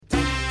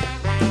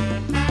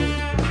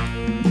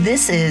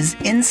This is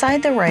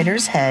Inside the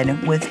Writer's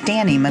Head with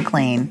Danny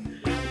McLean,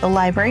 the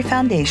Library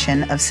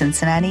Foundation of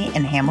Cincinnati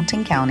and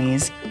Hamilton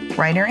Counties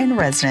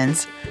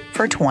Writer-in-Residence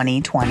for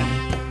 2020.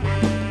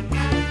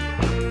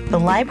 The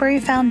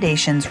Library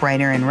Foundation's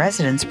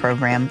Writer-in-Residence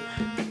program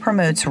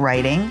promotes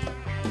writing,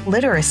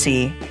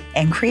 literacy,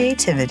 and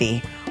creativity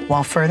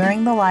while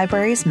furthering the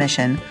library's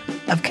mission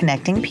of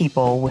connecting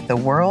people with the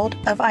world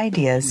of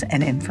ideas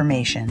and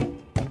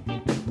information.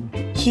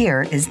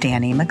 Here is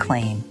Danny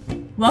McLean.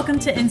 Welcome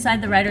to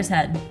Inside the Writer's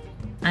Head.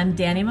 I'm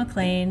Danny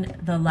McLean,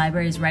 the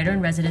library's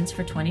Writer-in-Residence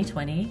for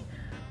 2020.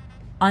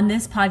 On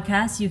this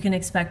podcast, you can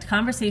expect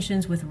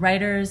conversations with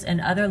writers and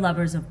other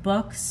lovers of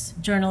books,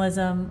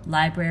 journalism,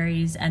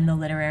 libraries, and the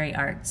literary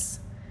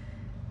arts.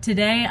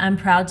 Today, I'm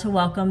proud to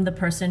welcome the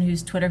person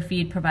whose Twitter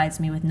feed provides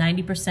me with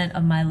 90%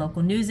 of my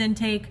local news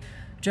intake,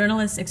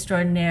 journalist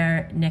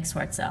extraordinaire Nick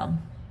Swartzell.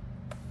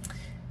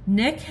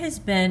 Nick has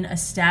been a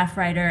staff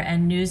writer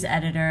and news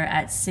editor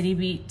at City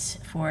Beat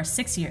for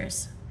 6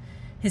 years.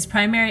 His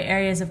primary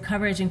areas of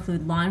coverage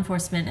include law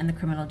enforcement and the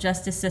criminal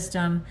justice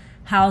system,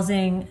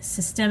 housing,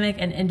 systemic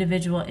and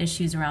individual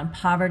issues around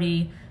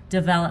poverty,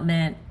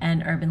 development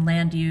and urban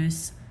land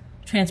use,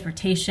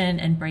 transportation,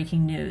 and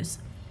breaking news.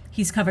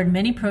 He's covered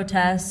many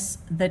protests,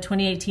 the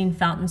 2018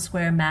 Fountain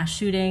Square mass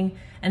shooting,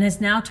 and has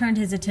now turned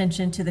his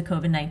attention to the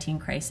COVID-19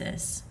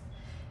 crisis.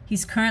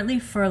 He's currently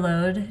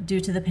furloughed due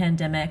to the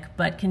pandemic,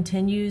 but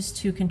continues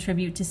to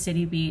contribute to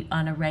City Beat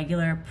on a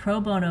regular pro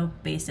bono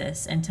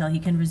basis until he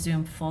can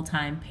resume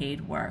full-time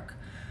paid work.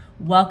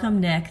 Welcome,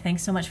 Nick.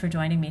 Thanks so much for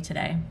joining me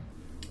today.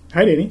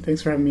 Hi, Danny.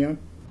 Thanks for having me on.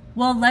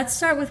 Well, let's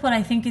start with what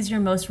I think is your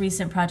most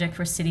recent project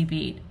for City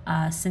Beat,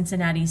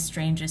 Cincinnati's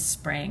Strangest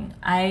Spring.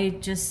 I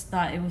just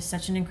thought it was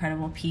such an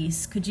incredible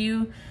piece. Could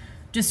you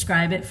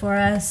describe it for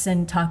us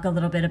and talk a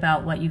little bit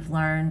about what you've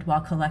learned while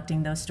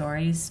collecting those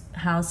stories?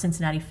 How's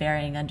Cincinnati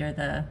faring under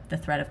the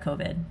threat of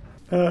COVID?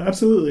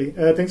 Absolutely.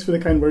 Thanks for the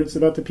kind words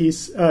about the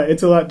piece.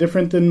 It's a lot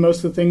different than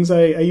most of the things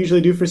I usually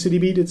do for City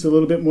Beat. It's a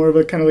little bit more of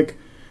a kind of like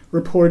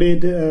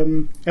reported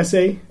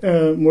essay,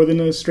 more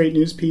than a straight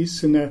news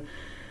piece. And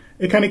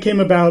it kind of came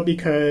about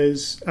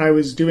because I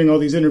was doing all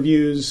these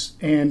interviews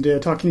and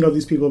talking to all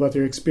these people about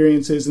their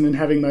experiences and then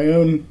having my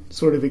own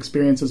sort of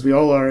experience, as we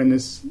all are in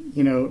this,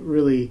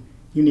 really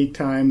unique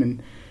time.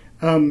 And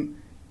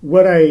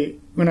when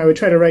I would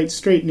try to write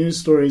straight news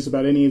stories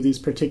about any of these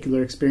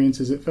particular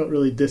experiences, it felt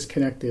really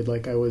disconnected,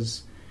 like I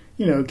was,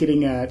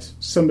 getting at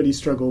somebody's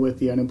struggle with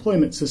the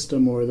unemployment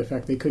system or the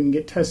fact they couldn't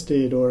get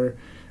tested or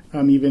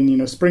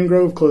even, Spring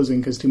Grove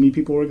closing because too many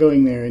people were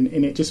going there. And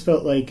it just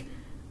felt like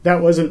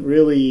that wasn't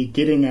really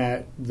getting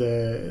at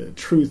the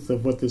truth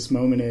of what this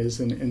moment is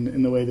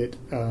in the way that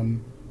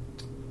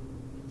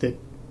that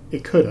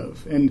it could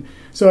have. And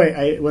so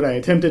what I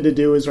attempted to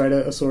do was write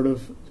a sort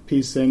of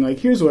piece saying, like,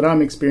 here's what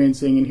I'm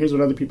experiencing and here's what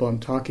other people I'm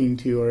talking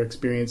to are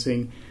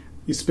experiencing,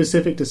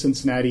 specific to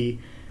Cincinnati,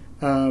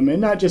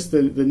 and not just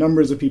the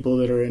numbers of people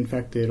that are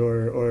infected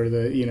or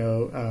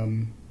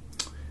the,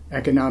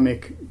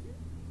 economic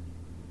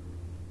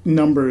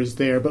numbers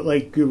there, but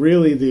like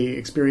really the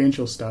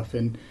experiential stuff.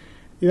 And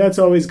that's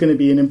always going to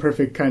be an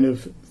imperfect kind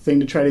of thing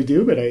to try to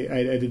do, but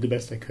I did the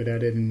best I could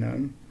at it.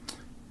 And,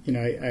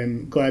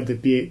 I'm glad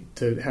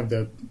to have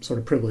the sort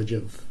of privilege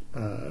of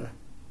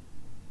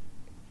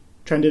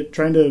trying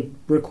to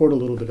record a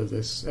little bit of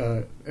this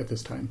at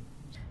this time.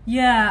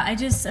 Yeah,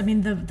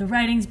 the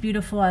writing's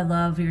beautiful. I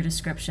love your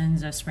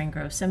descriptions of Spring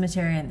Grove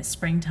Cemetery and the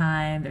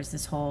springtime. There's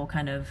this whole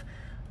kind of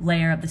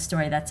layer of the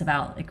story that's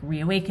about like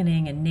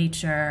reawakening and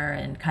nature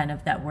and kind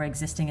of that we're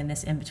existing in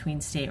this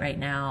in-between state right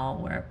now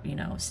where,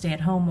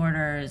 stay-at-home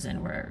orders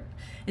and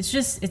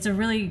it's a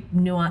really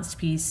nuanced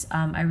piece.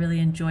 I really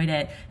enjoyed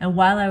it. And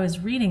while I was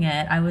reading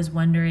it, I was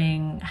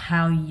wondering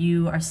how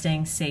you are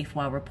staying safe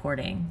while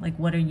reporting. Like,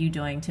 what are you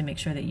doing to make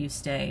sure that you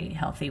stay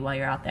healthy while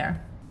you're out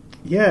there?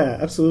 Yeah,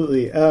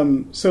 absolutely.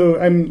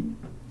 So I'm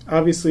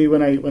obviously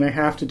when I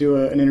have to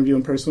do an interview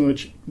in person,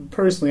 which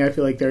personally I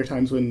feel like there are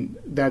times when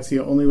that's the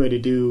only way to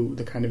do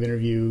the kind of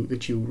interview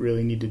that you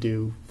really need to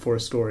do for a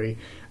story.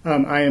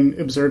 I am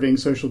observing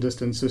social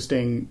distance, so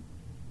staying,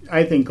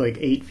 I think, like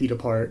 8 feet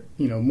apart,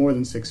 more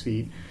than 6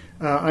 feet.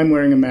 I'm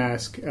wearing a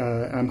mask.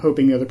 I'm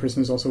hoping the other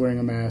person is also wearing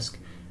a mask.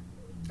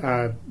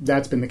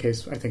 That's been the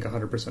case, I think,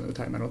 100% of the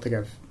time. I don't think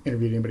I've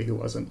interviewed anybody who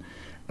wasn't.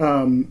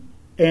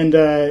 And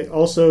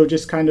also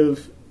just kind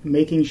of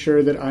making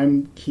sure that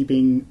I'm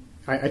keeping...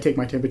 I take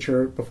my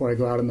temperature before I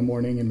go out in the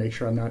morning and make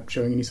sure I'm not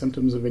showing any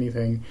symptoms of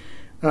anything.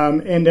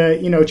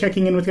 And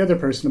checking in with the other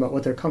person about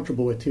what they're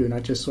comfortable with too,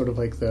 not just sort of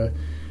like the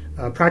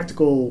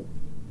practical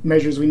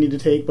measures we need to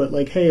take, but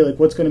like, hey, like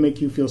what's going to make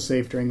you feel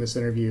safe during this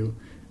interview?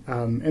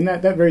 And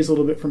that varies a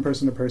little bit from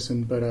person to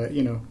person, but,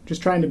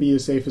 just trying to be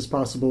as safe as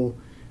possible,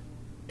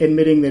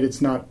 admitting that it's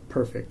not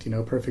perfect.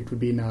 Perfect would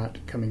be not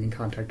coming in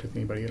contact with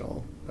anybody at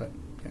all, but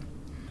yeah.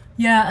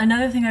 Yeah,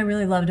 another thing I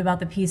really loved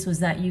about the piece was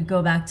that you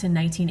go back to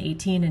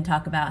 1918 and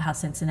talk about how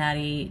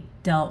Cincinnati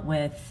dealt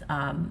with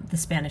the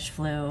Spanish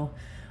flu,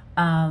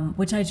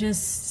 which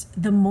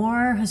the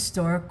more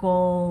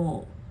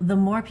historical the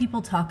more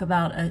people talk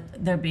about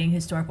there being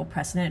historical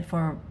precedent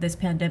for this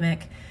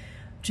pandemic,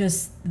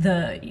 just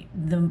the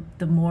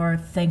more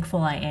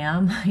thankful I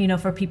am,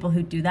 for people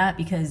who do that,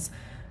 because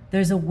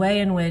there's a way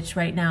in which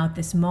right now at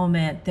this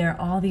moment, there are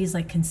all these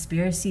like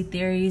conspiracy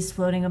theories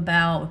floating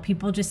about.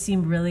 People just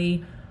seem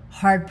really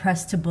hard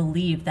pressed to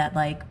believe that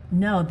like,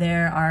 no,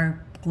 there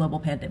are global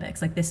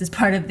pandemics. Like this is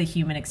part of the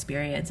human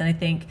experience. And I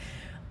think,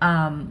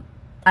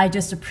 I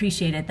just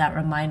appreciated that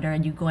reminder,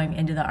 and you going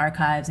into the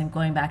archives and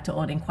going back to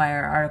old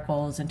Inquirer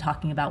articles and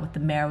talking about what the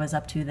mayor was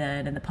up to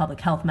then and the public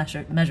health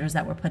measures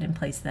that were put in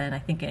place then. I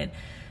think it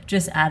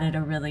just added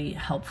a really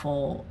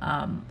helpful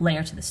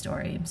layer to the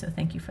story. So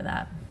thank you for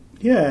that.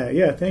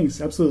 Yeah, thanks.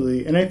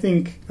 Absolutely. And I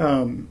think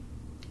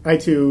I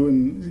too,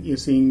 and you're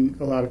seeing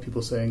a lot of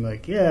people saying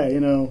like, yeah,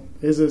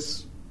 is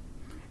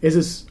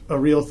this a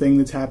real thing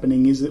that's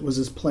happening? Was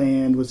this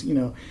planned?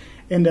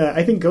 And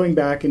I think going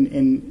back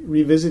and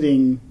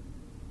revisiting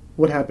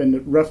what happened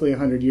roughly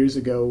 100 years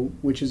ago,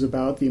 which is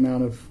about the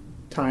amount of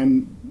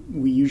time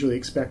we usually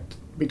expect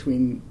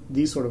between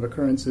these sort of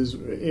occurrences,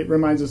 it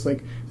reminds us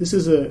like this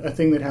is a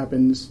thing that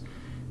happens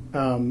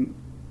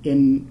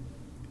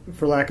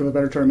for lack of a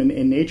better term,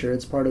 in nature.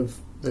 It's part of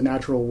the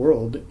natural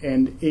world,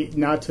 and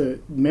not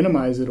to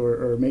minimize it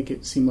or make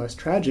it seem less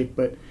tragic,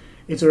 but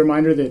it's a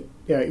reminder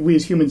that we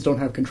as humans don't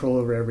have control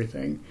over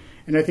everything.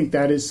 And I think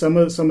that is some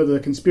of the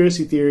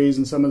conspiracy theories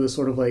and some of the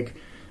sort of like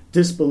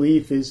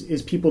disbelief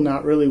is people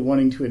not really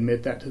wanting to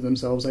admit that to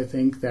themselves. I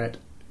think that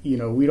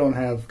we don't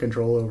have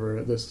control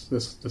over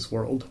this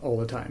world all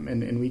the time,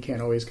 and we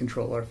can't always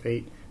control our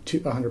fate to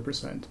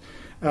 100%.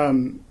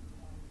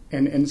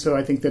 And so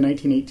I think the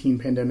 1918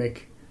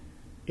 pandemic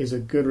is a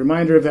good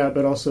reminder of that,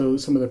 but also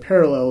some of the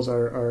parallels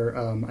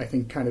are I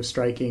think kind of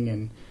striking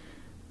and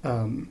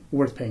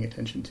worth paying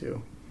attention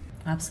to.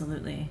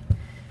 Absolutely.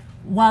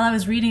 While I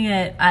was reading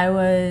it, I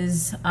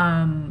was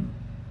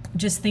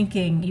just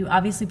thinking, you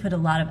obviously put a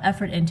lot of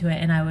effort into it,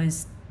 and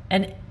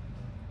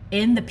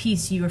in the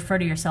piece you refer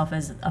to yourself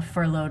as a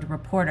furloughed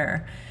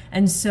reporter,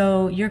 and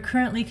so you're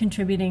currently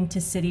contributing to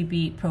City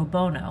Beat pro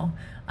bono.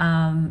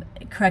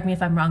 Correct me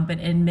if I'm wrong, but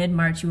in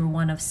mid-March you were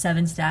one of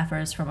 7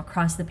 staffers from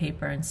across the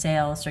paper in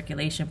sales,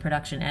 circulation,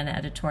 production, and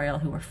editorial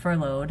who were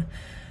furloughed.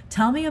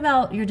 Tell me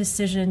about your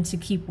decision to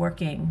keep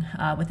working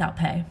without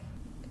pay.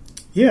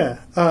 Yeah,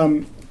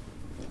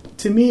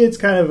 to me it's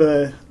kind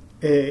of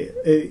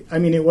I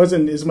mean, it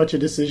wasn't as much a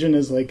decision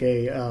as just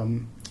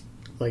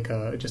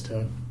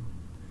a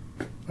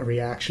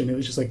reaction. It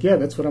was just like, yeah,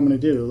 that's what I'm going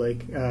to do.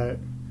 Like,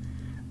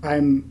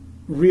 I'm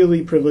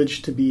really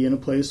privileged to be in a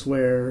place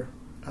where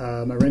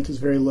my rent is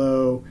very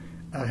low.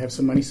 I have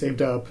some money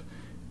saved up.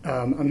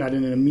 I'm not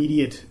in an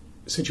immediate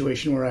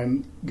situation where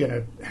I'm going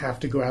to have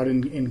to go out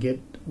and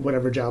get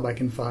whatever job I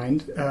can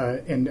find.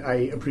 And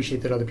I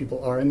appreciate that other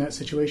people are in that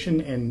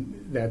situation,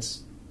 and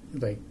that's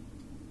like,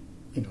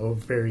 a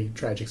very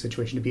tragic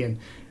situation to be in.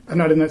 I'm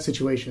not in that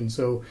situation.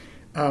 So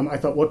I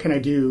thought, what can I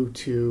do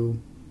to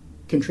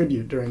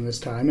contribute during this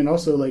time? And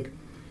also, like,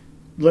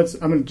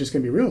 I'm just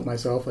going to be real with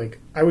myself. Like,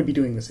 I would be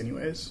doing this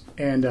anyways.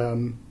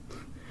 And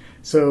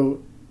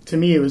so to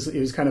me, it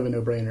was kind of a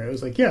no-brainer. It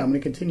was like, yeah, I'm going to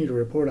continue to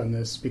report on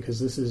this because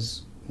this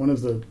is one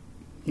of the,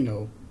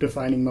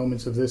 defining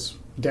moments of this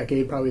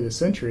decade, probably this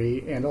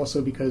century. And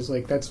also because,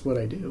 like, that's what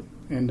I do.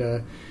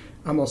 And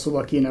I'm also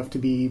lucky enough to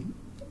be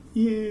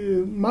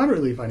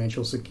moderately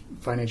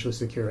financially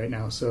secure right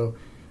now. So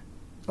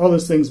all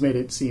those things made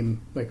it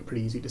seem like a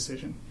pretty easy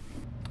decision.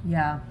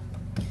 Yeah.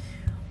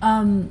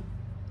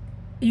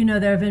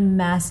 There have been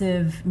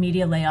massive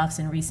media layoffs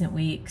in recent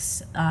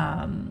weeks.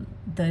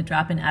 The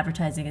drop in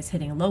advertising is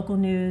hitting local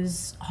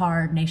news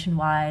hard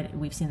nationwide.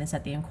 We've seen this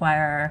at the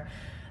Inquirer.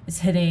 It's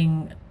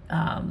hitting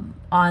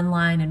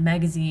online and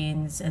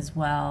magazines as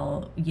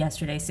well.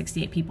 Yesterday,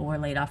 68 people were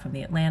laid off from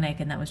the Atlantic,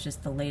 and that was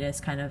just the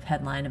latest kind of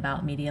headline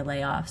about media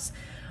layoffs.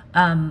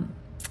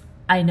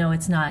 I know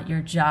it's not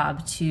your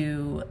job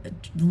to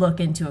look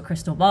into a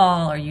crystal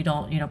ball, or you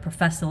don't,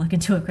 profess to look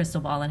into a crystal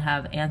ball and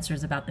have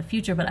answers about the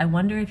future, but I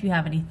wonder if you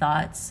have any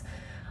thoughts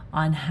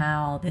on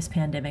how this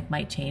pandemic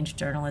might change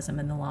journalism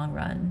in the long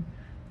run.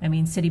 I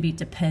mean, City Beat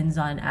depends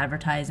on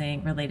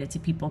advertising related to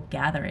people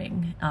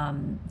gathering.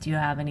 Do you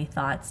have any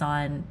thoughts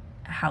on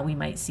how we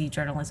might see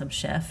journalism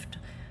shift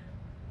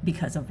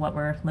because of what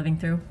we're living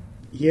through?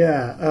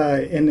 Yeah,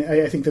 and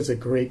I think that's a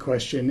great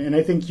question. And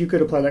I think you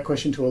could apply that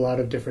question to a lot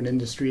of different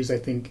industries. I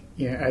think,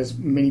 as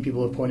many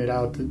people have pointed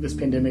out, this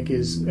pandemic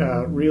is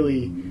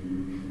really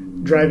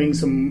driving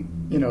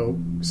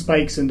some,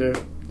 spikes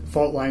into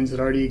fault lines that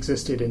already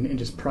existed and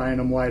just prying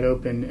them wide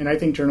open. And I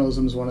think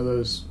journalism is one of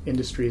those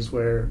industries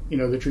where,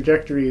 the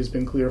trajectory has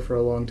been clear for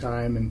a long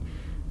time, and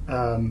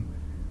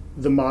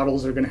the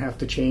models are going to have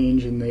to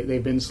change, and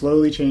they've been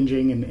slowly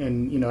changing.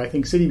 And I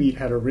think City Beat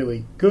had a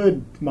really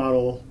good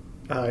model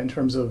in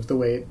terms of the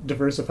way it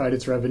diversified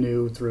its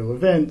revenue through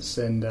events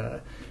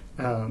and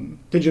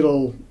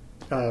digital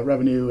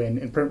revenue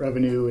and print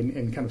revenue,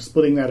 and kind of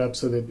splitting that up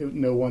so that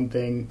no one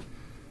thing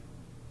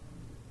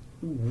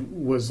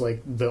was like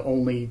the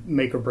only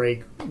make or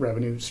break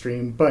revenue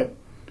stream. But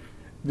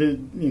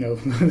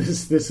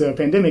this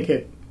pandemic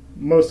hit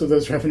most of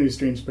those revenue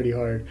streams pretty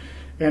hard,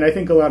 and I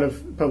think a lot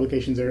of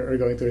publications are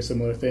going through a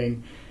similar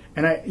thing.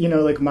 And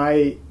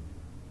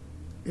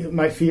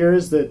my fear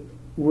is that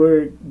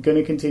we're going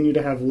to continue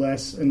to have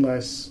less and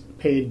less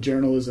paid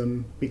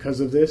journalism because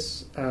of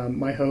this.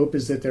 My hope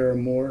is that there are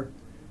more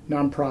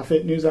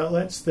nonprofit news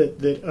outlets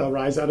that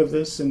arise out of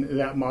this, and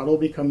that model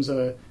becomes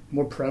a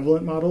more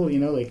prevalent model.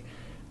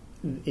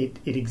 It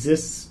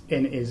exists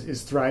and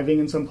is thriving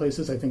in some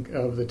places. I think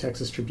of the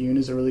Texas Tribune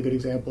is a really good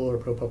example, or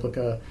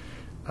ProPublica.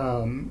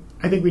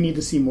 I think we need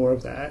to see more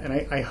of that, and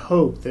I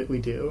hope that we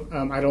do.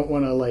 I don't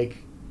want to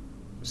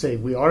say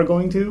we are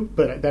going to,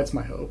 but that's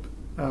my hope.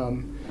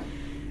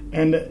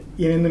 And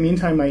in the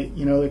meantime,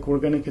 we're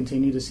going to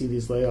continue to see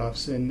these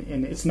layoffs,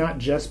 and it's not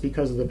just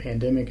because of the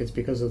pandemic; it's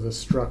because of the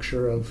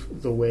structure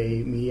of the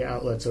way media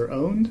outlets are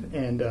owned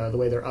and the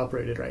way they're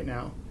operated right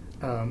now.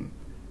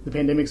 The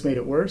pandemic's made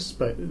it worse,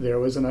 but there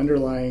was an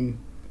underlying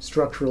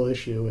structural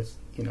issue with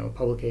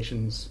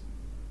publications,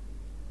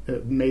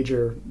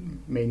 major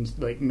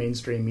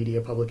mainstream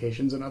media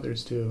publications and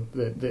others too,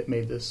 that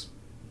made this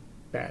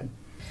bad.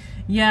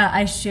 Yeah,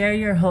 I share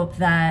your hope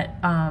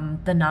that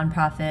the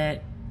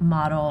nonprofit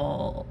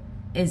model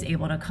is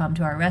able to come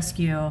to our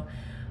rescue,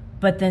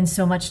 but then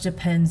so much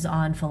depends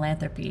on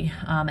philanthropy.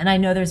 And I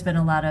know there's been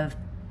a lot of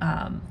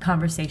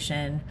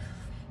conversation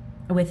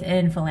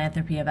within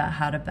philanthropy about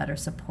how to better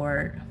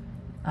support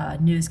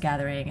news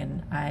gathering,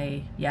 and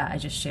I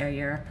just share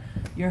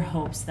your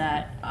hopes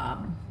that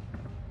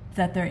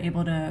they're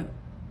able to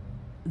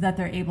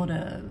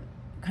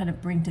kind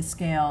of bring to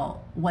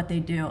scale what they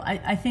do.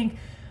 I think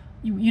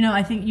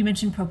I think you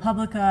mentioned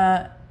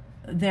ProPublica.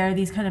 There are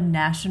these kind of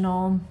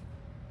national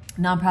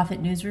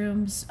nonprofit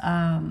newsrooms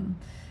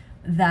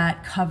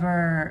that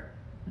cover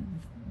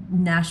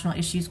national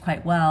issues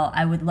quite well.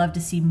 I would love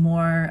to see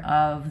more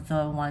of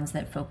the ones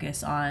that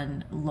focus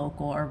on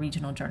local or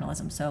regional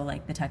journalism. So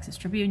like the Texas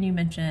Tribune you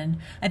mentioned.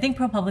 I think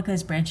ProPublica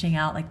is branching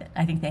out.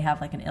 I think they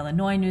have an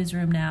Illinois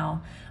newsroom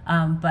now.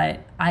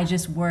 But I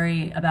just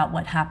worry about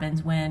what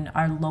happens when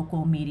our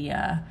local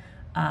media,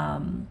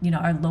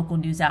 our local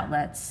news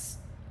outlets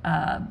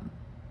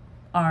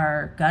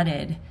are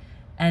gutted,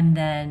 and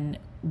then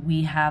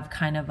we have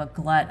kind of a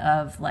glut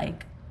of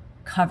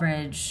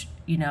coverage,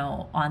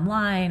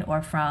 online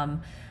or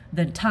from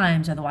the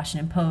Times or the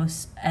Washington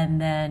Post,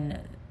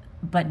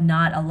 but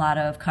not a lot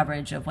of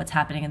coverage of what's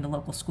happening in the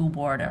local school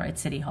board or at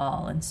City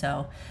Hall. And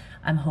so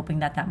I'm hoping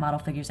that model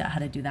figures out how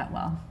to do that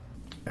well.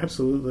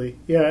 Absolutely.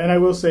 Yeah, and I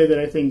will say that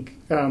I think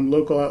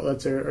local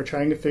outlets are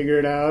trying to figure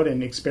it out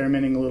and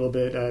experimenting a little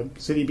bit.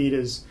 City Beat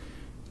has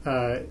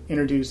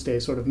introduced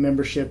a sort of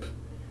membership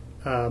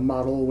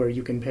model where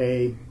you can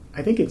pay,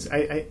 I think it's,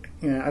 I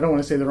don't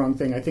want to say the wrong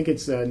thing, I think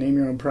it's name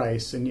your own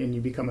price, and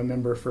you become a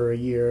member for a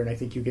year, and I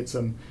think you get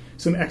some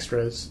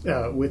extras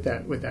with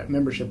that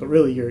membership, but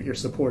really you're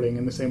supporting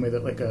in the same way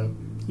that a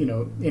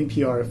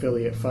NPR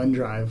affiliate fund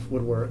drive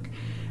would work.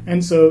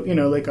 And so,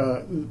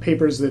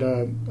 papers that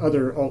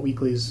other alt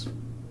weeklies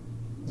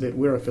that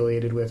we're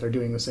affiliated with are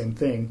doing the same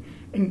thing.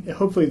 And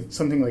hopefully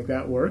something like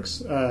that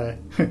works. I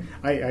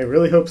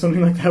really hope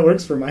something like that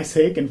works for my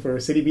sake and for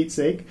City Beat's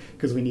sake,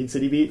 because we need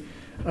City Beat.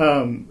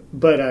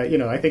 But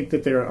I think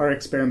that there are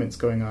experiments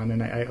going on,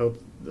 and I hope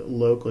that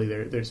locally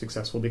they're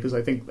successful, because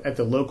I think at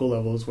the local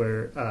levels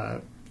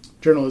where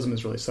journalism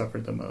has really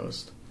suffered the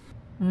most.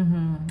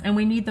 Mm-hmm. And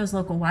we need those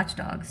local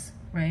watchdogs,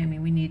 right? I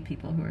mean, we need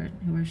people who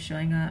are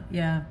showing up.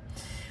 Yeah.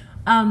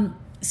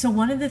 So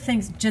one of the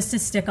things, just to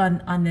stick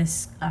on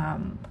this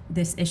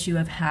this issue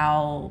of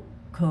how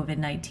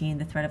COVID-19,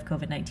 the threat of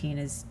COVID-19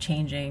 is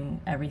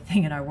changing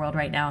everything in our world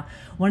right now.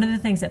 One of the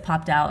things that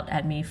popped out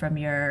at me from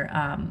your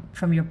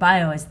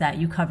bio is that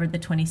you covered the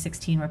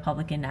 2016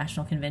 Republican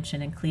National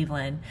Convention in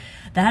Cleveland.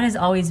 That has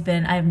always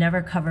been, I have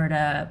never covered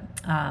a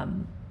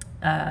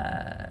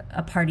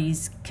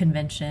party's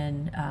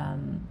convention,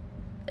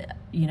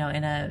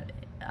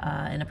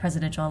 in a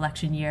presidential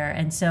election year.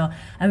 And so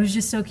I was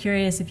just so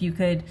curious if you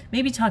could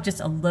maybe talk just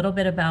a little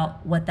bit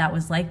about what that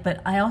was like. But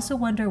I also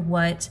wonder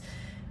what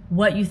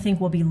you think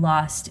will be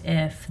lost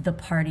if the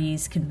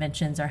party's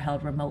conventions are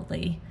held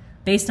remotely.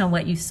 Based on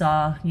what you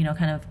saw,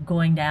 kind of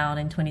going down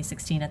in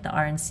 2016 at the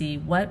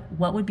RNC,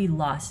 what would be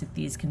lost if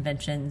these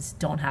conventions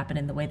don't happen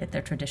in the way that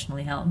they're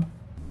traditionally held?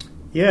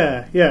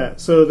 Yeah.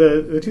 So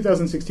the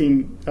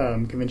 2016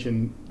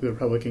 convention, the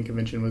Republican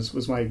convention,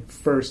 was my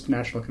first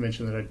national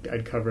convention that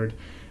I'd covered.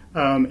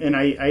 And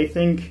I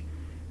think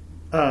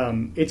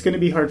it's going to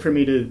be hard for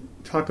me to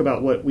talk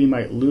about what we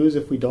might lose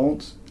if we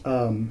don't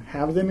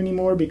have them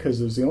anymore,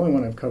 because it was the only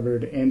one I've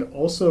covered. And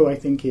also, I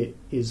think it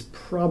is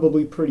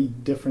probably pretty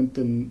different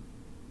than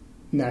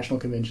national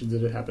conventions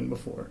that had happened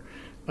before.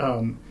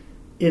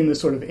 In the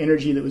sort of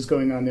energy that was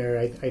going on there,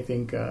 I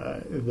think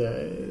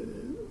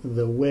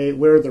the way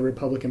where the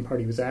Republican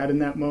Party was at in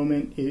that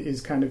moment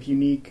is kind of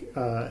unique,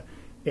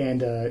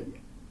 and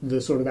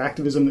the sort of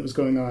activism that was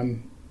going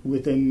on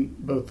within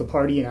both the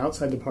party and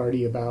outside the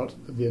party about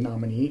the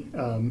nominee.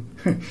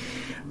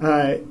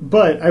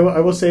 But I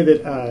will say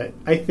that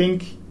I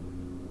think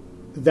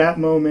that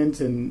moment,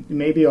 and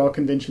maybe all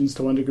conventions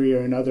to one degree or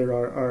another,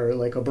 are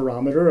like a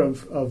barometer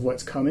of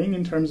what's coming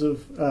in terms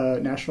of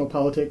national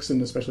politics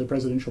and especially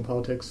presidential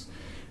politics,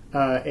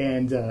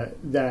 and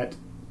that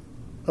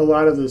a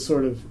lot of the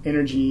sort of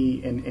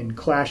energy and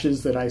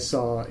clashes that I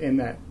saw in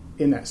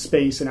that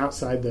space and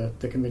outside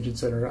the convention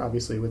center,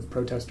 obviously with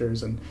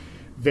protesters and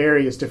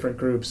various different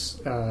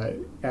groups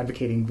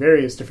advocating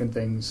various different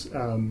things.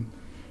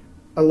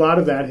 A lot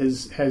of that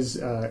has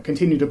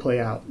continued to play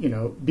out,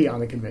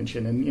 beyond the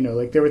convention. And,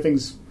 like there were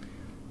things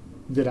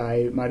that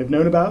I might have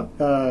known about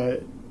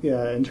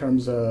in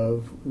terms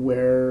of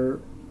where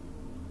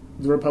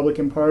the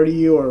Republican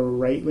Party or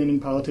right-leaning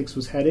politics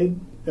was headed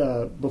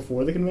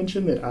before the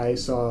convention that I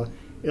saw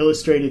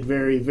illustrated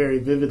very, very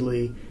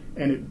vividly,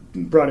 and it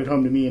brought it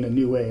home to me in a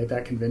new way at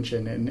that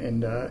convention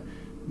and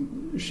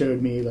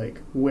showed me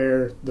like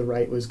where the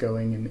right was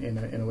going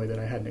in a way that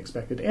I hadn't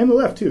expected, and the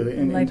left too,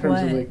 in terms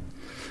what? of like.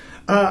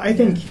 I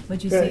think.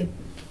 What'd you see?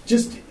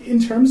 Just in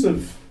terms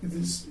of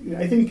this,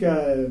 I think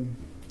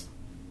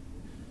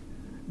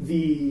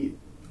the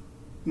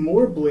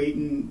more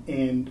blatant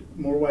and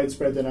more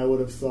widespread than I would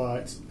have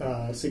thought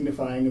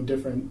signifying of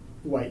different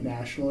white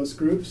nationalist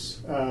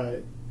groups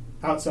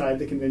outside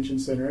the convention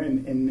center,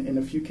 and in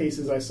a few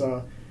cases I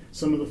saw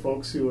some of the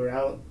folks who were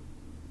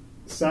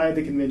outside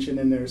the convention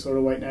in their sort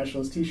of white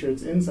nationalist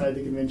T-shirts inside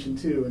the convention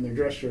too, in their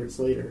dress shirts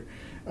later.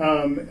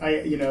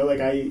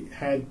 I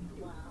had.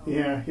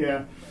 Yeah.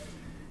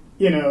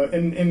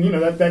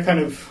 That kind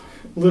of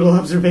little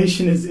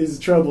observation is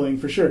troubling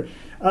for sure.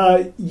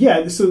 So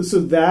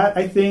that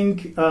I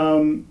think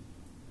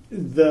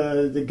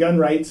the gun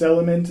rights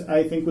element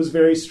I think was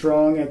very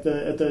strong at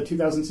the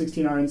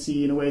 2016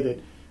 RNC in a way that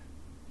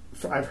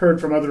I've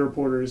heard from other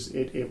reporters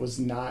it was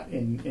not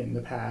in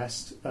the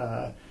past.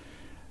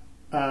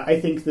 I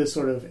think the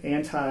sort of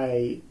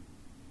anti-Trump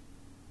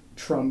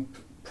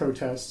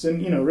protests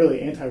and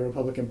really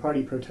anti-Republican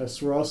Party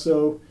protests were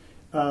also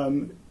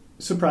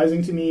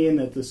surprising to me, in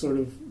that the sort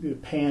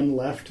of pan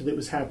left that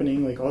was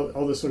happening, like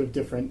all the sort of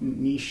different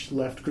niche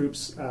left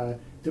groups that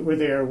were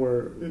there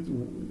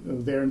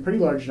in pretty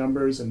large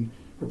numbers and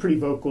were pretty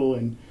vocal,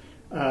 and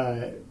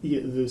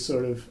the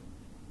sort of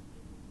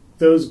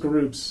those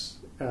groups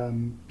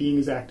being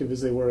as active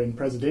as they were in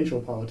presidential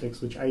politics,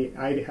 which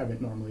I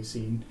haven't normally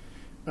seen,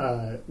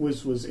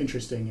 was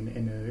interesting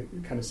and a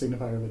kind of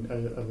signifier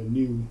of a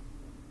new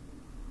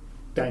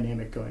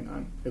dynamic going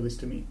on, at least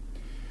to me.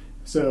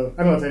 So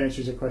I don't know if that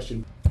answers your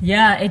question.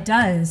 Yeah, it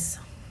does.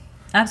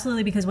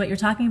 Absolutely, because what you're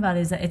talking about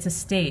is that it's a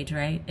stage,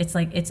 right? It's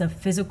like it's a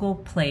physical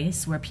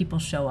place where people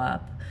show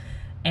up.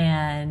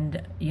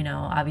 And,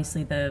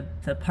 obviously the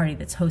party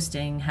that's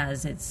hosting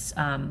has its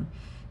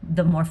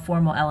the more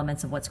formal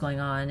elements of what's going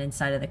on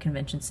inside of the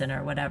convention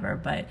center or whatever.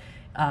 But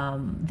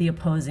the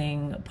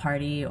opposing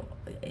party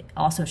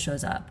also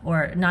shows up,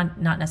 or not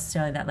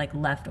necessarily that like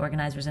left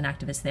organizers and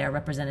activists there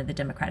represented the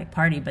Democratic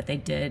Party, but they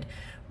did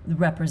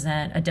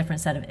represent a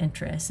different set of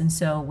interests. And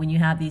so when you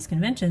have these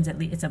conventions, at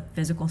least it's a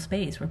physical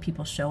space where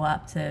people show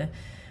up to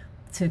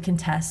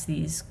contest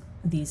these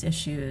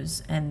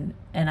issues. And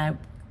I'm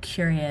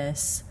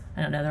curious,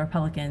 I don't know, the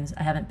Republicans,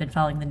 I haven't been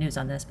following the news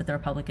on this, but the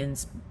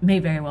Republicans may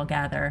very well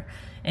gather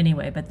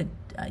anyway, but the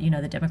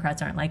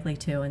Democrats aren't likely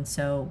to. And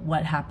so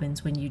what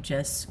happens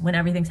when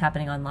everything's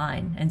happening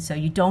online? And so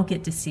you don't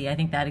get to see, I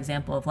think that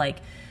example of like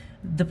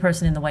the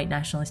person in the white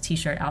nationalist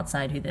T-shirt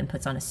outside who then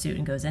puts on a suit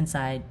and goes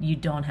inside, you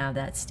don't have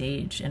that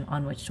stage and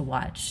on which to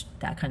watch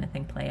that kind of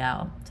thing play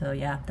out. So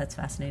yeah, that's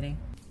fascinating.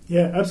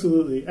 Yeah,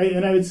 absolutely.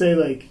 I would say,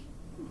 like,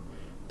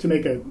 to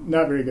make a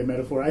not very good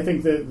metaphor, I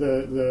think that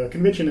the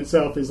convention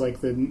itself is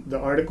like the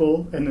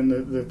article, and then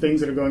the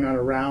things that are going on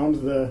around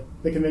the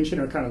convention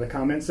are kind of the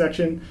comment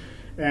section.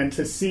 And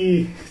to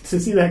see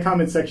that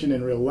comment section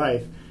in real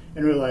life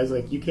and realize,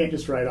 like, you can't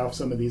just write off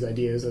some of these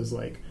ideas as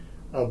like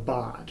a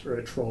bot or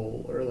a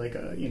troll or like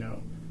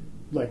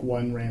like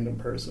one random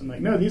person.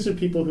 Like, no, these are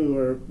people who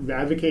are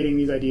advocating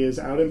these ideas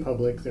out in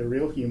public. They're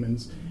real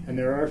humans, and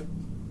there are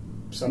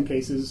some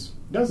cases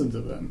dozens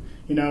of them.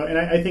 And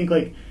I think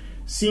like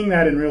seeing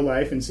that in real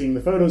life and seeing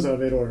the photos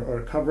of it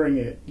or covering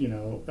it,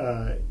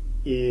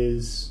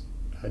 is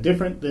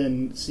different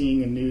than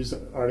seeing a news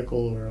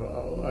article or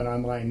an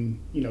online,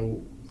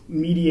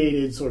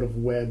 mediated sort of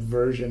web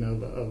version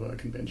of a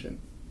convention.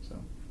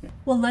 Yeah.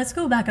 Well, let's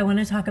go back. I want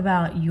to talk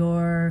about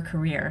your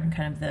career and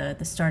kind of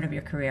the start of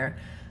your career.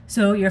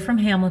 So you're from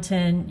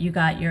Hamilton. You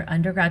got your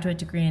undergraduate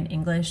degree in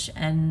English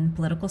and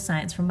political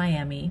science from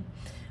Miami.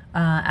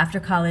 After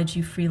college,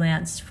 you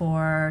freelanced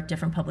for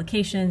different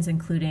publications,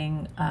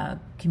 including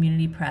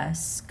Community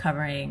Press,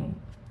 covering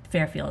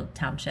Fairfield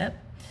Township.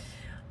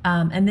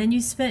 And then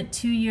you spent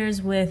 2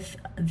 years with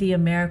the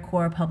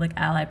AmeriCorps Public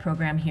Ally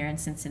Program here in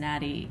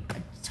Cincinnati.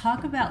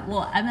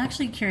 I'm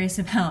actually curious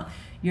about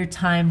your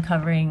time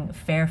covering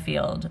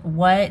Fairfield.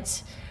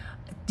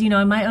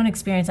 In my own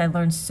experience, I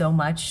learned so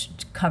much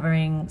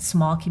covering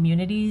small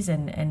communities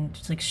and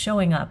just like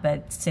showing up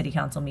at city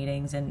council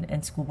meetings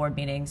and school board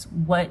meetings.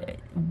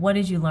 What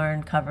did you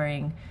learn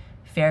covering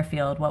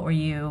Fairfield? What were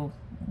you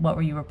what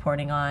were you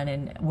reporting on,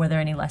 and were there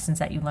any lessons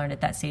that you learned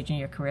at that stage in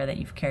your career that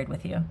you've carried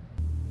with you?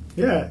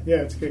 Yeah,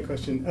 it's a great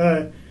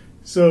question.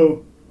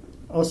 So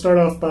I'll start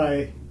off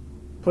by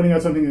pointing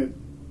out something that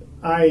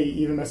I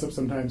even mess up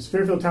sometimes.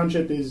 Fairfield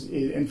Township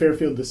and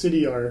Fairfield the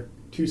city are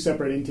two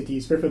separate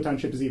entities. Fairfield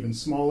Township is even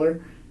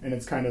smaller, and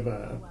it's kind of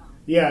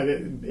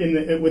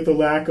with the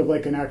lack of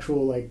like an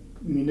actual like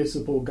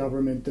municipal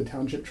government, the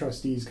township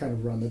trustees kind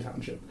of run the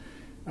township.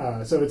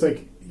 So it's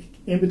like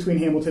in between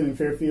Hamilton and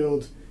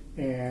Fairfield,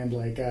 and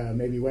like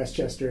maybe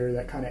Westchester,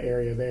 that kind of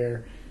area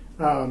there.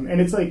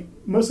 And it's like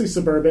mostly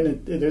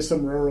suburban. There's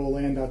some rural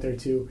land out there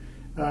too.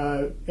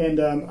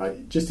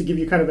 Just to give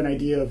you kind of an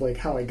idea of like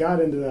how I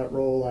got into that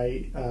role,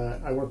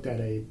 I worked at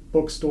a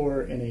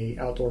bookstore in a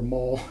outdoor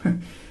mall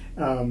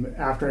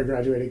after I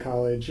graduated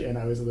college, and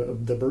I was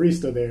the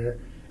barista there.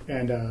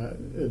 And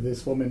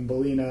this woman,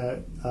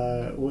 Belina,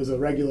 was a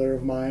regular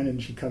of mine,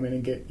 and she'd come in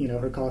and get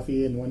her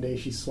coffee. And one day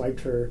she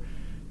swiped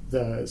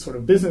the sort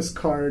of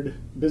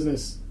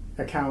business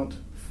account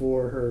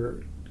for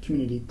her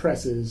community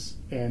presses,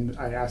 and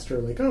I asked her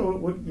like, oh,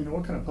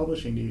 what kind of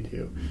publishing do you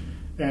do?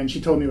 And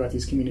she told me about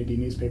these community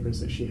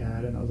newspapers that she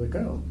had, and I was like,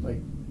 oh, like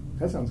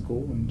that sounds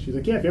cool. And she's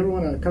like, yeah, if you ever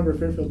want to cover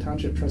Fairfield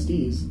Township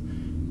trustees,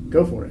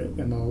 go for it,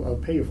 and I'll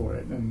pay you for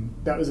it. And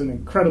that was an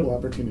incredible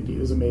opportunity. It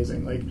was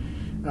amazing. Like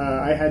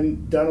I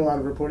hadn't done a lot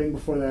of reporting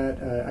before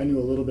that. I knew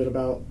a little bit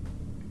about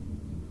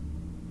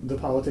the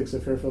politics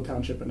of Fairfield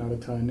Township, but not a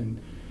ton.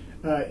 And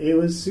it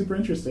was super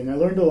interesting. I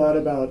learned a lot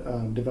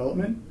about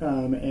development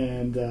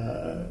and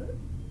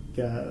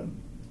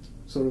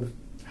sort of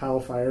how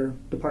fire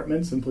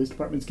departments and police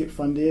departments get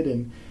funded,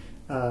 and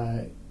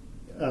a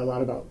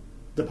lot about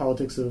the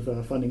politics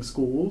of funding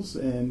schools,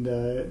 and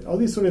all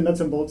these sort of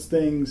nuts and bolts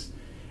things,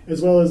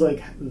 as well as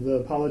like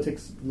the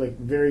politics, like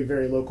very,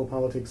 very local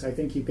politics. I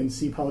think you can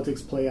see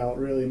politics play out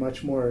really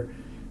much more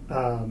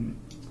out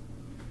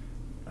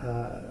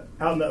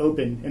in the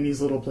open in these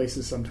little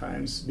places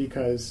sometimes,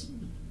 because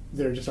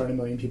there just aren't a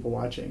million people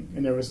watching,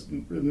 and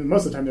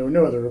most of the time there were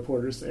no other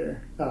reporters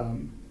there.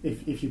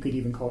 If you could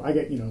even call, I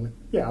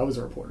was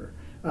a reporter.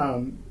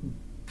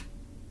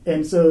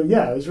 And so,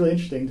 it was really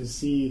interesting to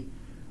see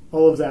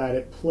all of that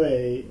at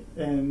play,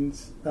 and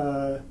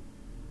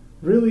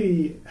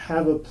really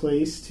have a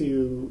place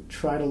to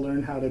try to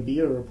learn how to be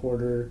a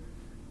reporter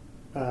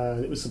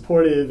that was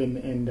supportive,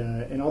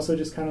 and also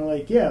just kind of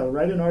like,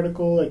 write an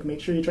article, like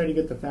make sure you try to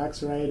get the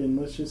facts right, and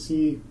let's just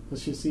see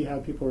how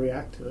people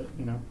react to it,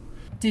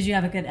 Did you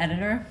have a good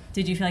editor?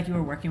 Did you feel like you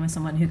were working with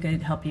someone who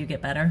could help you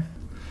get better?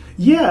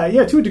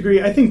 Yeah, to a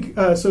degree. I think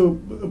so.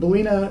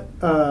 Belina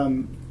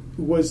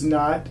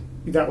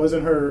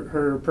wasn't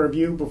her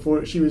purview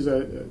before. She was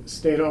a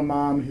stay-at-home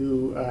mom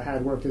who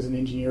had worked as an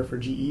engineer for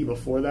GE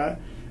before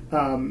that,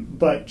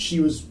 but she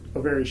was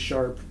a very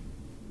sharp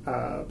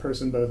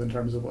person, both in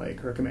terms of like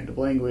her command of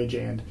language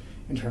and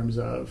in terms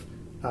of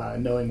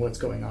knowing what's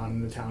going on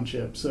in the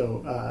township.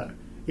 So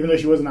even though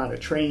she was not a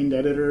trained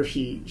editor,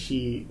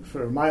 she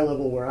for my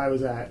level where I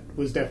was at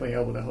was definitely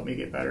able to help me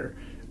get better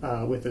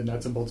with the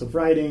nuts and bolts of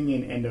writing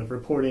and of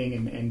reporting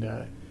and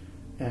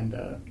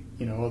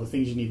all the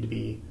things you need to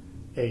be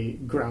a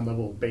ground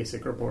level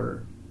basic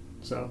reporter.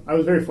 So I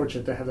was very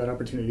fortunate to have that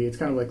opportunity. It's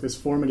kind of like this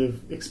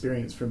formative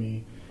experience for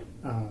me,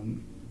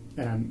 and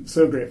I'm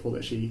so grateful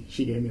that she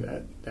gave me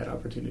that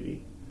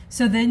opportunity.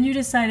 So then you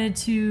decided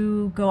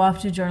to go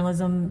off to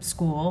journalism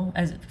school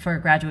for a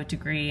graduate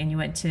degree, and you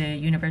went to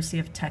University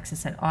of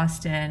Texas at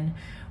Austin.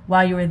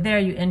 While you were there,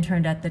 you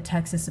interned at the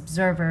Texas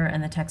Observer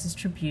and the Texas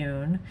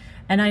Tribune.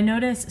 And I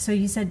noticed, so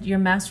you said your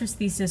master's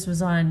thesis was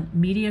on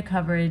media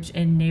coverage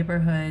in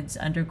neighborhoods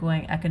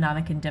undergoing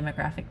economic and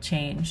demographic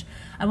change.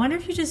 I wonder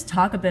if you just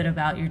talk a bit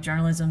about your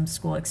journalism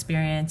school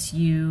experience.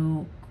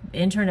 You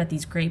interned at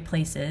these great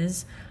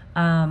places.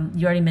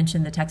 You already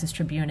mentioned the Texas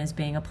Tribune as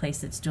being a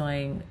place that's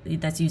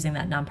using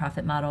that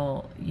nonprofit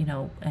model,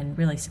 and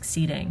really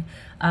succeeding.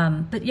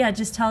 But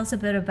just tell us a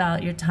bit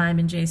about your time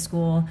in J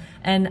School.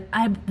 And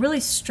I'm really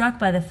struck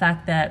by the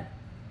fact that,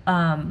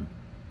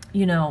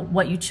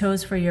 what you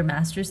chose for your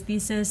master's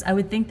thesis. I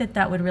would think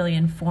that would really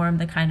inform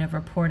the kind of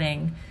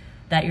reporting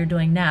that you're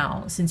doing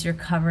now, since you're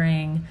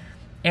covering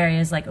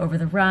areas like over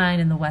the Rhine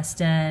and the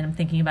West End. I'm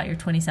thinking about your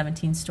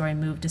 2017 story,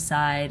 Moved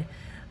Aside.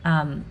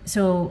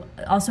 So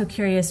also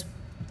curious,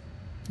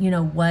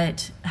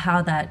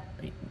 how that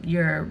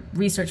your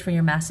research for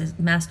your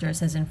master's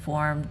has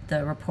informed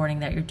the reporting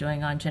that you're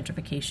doing on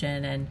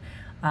gentrification and,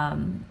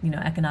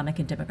 economic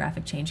and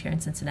demographic change here in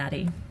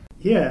Cincinnati.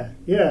 Yeah.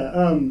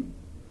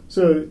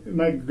 So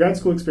my grad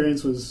school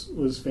experience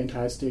was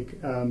fantastic.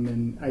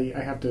 And I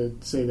have to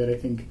say that I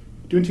think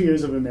doing 2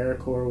 years of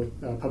AmeriCorps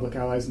with Public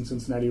Allies in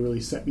Cincinnati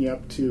really set me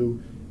up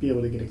to be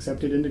able to get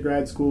accepted into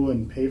grad school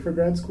and pay for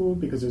grad school,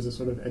 because there's a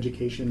sort of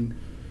education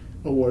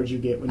award you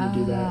get when you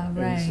do that.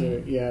 Right.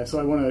 And so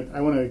I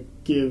want to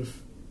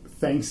give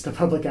thanks to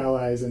Public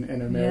Allies and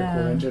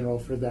AmeriCorps in general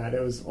for that.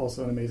 It was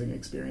also an amazing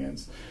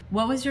experience.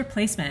 What was your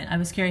placement? I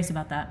was curious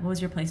about that. What was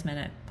your placement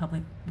at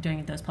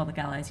during those Public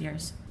Allies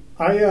years?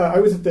 I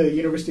was at the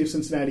University of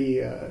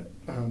Cincinnati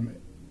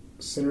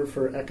Center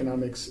for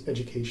Economics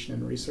Education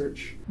and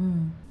Research,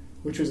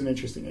 which was an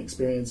interesting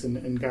experience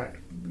and got,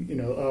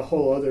 a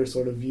whole other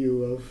sort of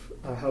view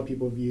of how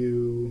people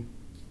view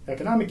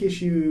economic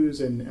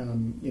issues and,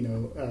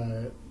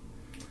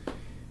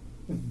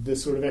 the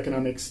sort of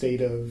economic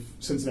state of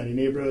Cincinnati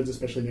neighborhoods,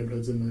 especially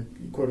neighborhoods in the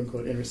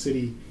quote-unquote inner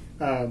city.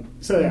 It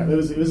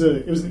was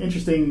an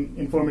interesting,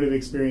 informative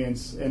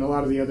experience, and a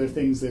lot of the other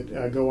things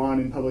that go on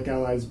in Public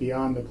Allies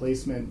beyond the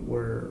placement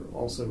were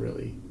also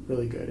really,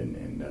 really good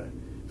and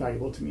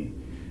valuable to me.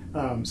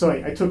 So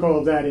I took all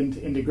of that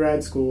into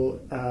grad school,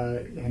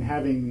 and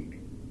having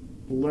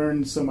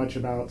learned so much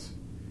about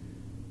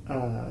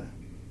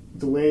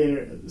the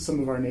way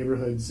some of our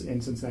neighborhoods in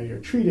Cincinnati are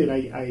treated,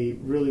 I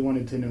really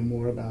wanted to know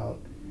more about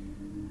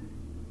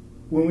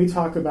when we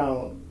talk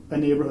about a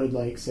neighborhood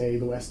like, say,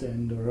 the West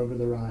End or over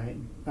the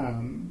Rhine.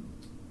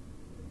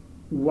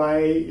 Why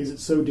is it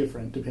so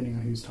different depending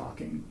on who's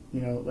talking?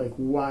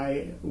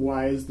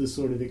 Why is the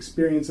sort of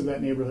experience of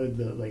that neighborhood,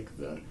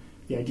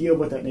 the idea of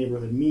what that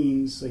neighborhood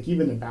means, like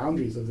even the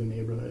boundaries of the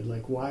neighborhood,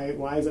 like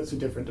why is that so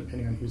different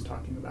depending on who's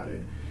talking about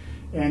it?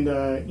 And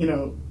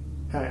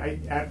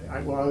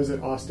while I was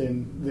at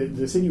Austin,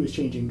 the city was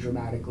changing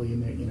dramatically,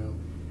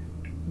 and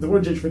the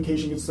word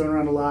gentrification gets thrown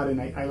around a lot, and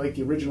I like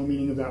the original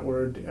meaning of that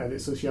word that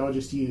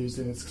sociologists used,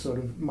 and it's sort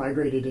of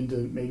migrated into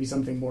maybe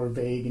something more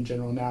vague in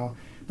general now.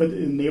 But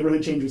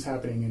neighborhood change was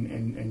happening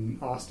in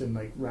Austin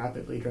like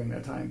rapidly during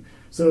that time.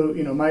 So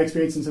my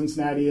experience in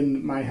Cincinnati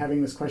and my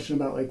having this question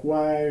about like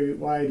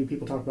why do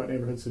people talk about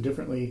neighborhoods so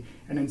differently,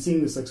 and then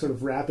seeing this like sort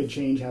of rapid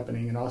change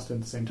happening in Austin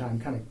at the same time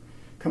kind of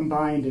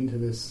combined into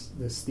this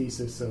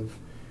thesis of,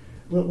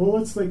 well,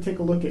 let's like take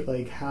a look at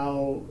like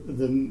how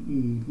the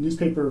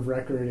newspaper of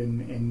record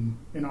in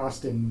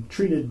Austin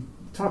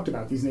talked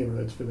about these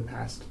neighborhoods for the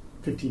past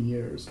 15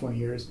 years, 20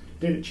 years.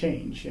 Did it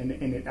change? And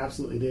it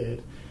absolutely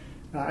did.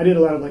 I did a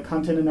lot of like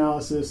content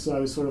analysis, so I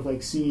was sort of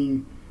like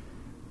seeing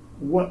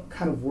what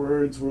kind of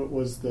words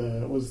was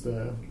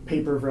the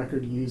paper of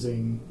record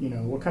using.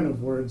 What kind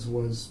of words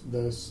was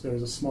this? There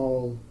was a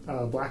small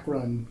black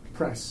run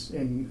press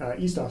in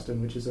East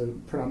Austin, which is a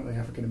predominantly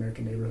African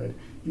American neighborhood.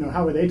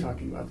 How are they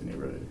talking about the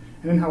neighborhood?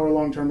 And then how are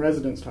long-term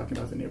residents talking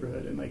about the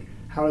neighborhood? And like,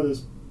 how are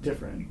those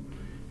different?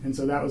 And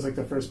so that was like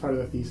the first part of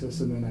the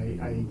thesis. And then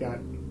I got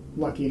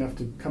lucky enough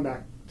to come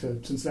back to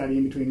Cincinnati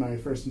in between my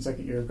first and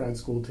second year of grad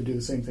school to do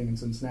the same thing in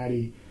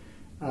Cincinnati.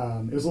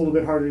 It was a little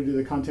bit harder to do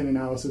the content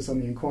analysis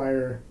on the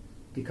Enquirer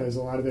because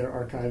a lot of their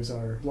archives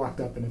are locked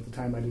up, and at the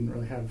time I didn't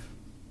really have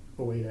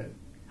a way to...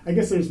 I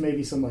guess there's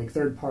maybe some like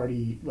third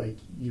party like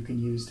you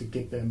can use to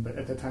get them, but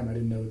at the time I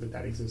didn't know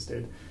that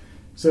existed.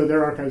 So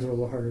their archives were a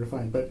little harder to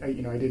find. But I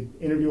did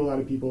interview a lot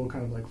of people,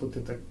 kind of like looked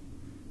at the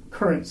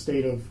current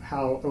state of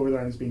how Over the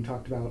Rhine is being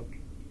talked about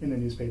in the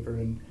newspaper,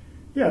 and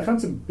I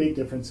found some big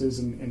differences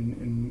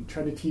and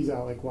tried to tease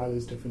out like why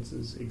those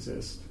differences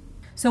exist.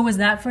 So was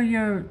that for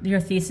your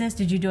thesis?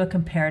 Did you do a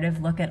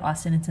comparative look at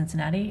Austin and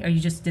Cincinnati, or you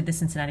just did the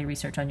Cincinnati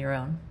research on your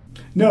own?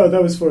 No,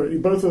 that was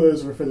both of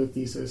those were for the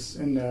thesis,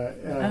 and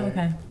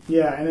okay.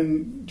 Yeah, and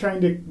then trying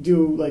to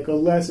do like a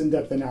less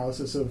in-depth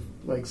analysis of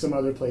like some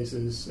other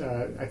places.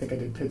 I think I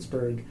did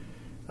Pittsburgh,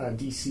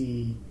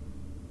 DC,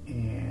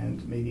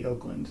 and maybe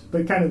Oakland,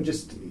 but kind of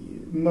just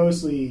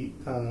mostly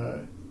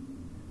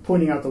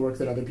pointing out the work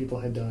that other people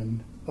had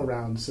done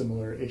around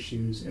similar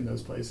issues in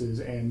those places,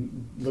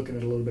 and looking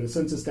at a little bit of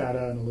census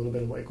data and a little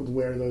bit of like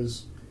where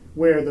those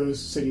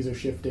cities are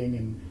shifting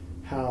and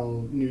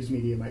how news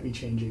media might be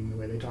changing the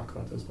way they talk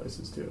about those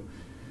places too.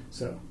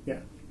 So yeah.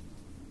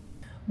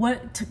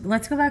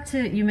 Let's go back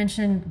to, you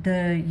mentioned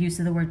the use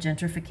of the word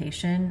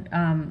gentrification.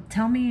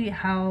 Tell me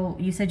how,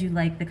 you said you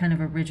like the kind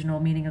of original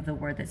meaning of the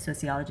word that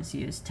sociologists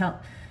use.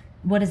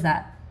 What is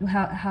that?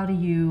 How do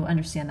you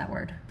understand that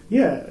word?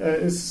 Yeah,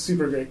 it's a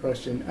super great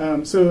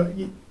question. So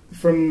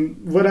from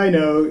what I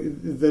know,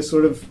 the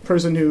sort of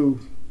person who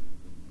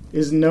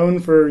is known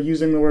for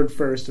using the word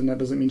first, and that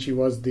doesn't mean she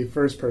was the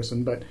first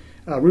person, but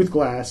Ruth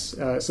Glass,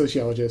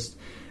 sociologist,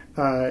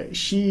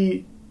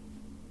 she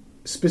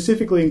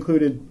specifically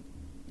included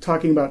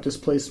talking about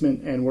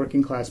displacement and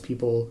working class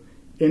people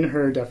in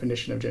her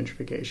definition of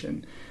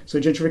gentrification. So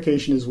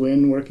gentrification is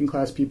when working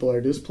class people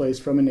are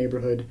displaced from a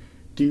neighborhood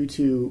due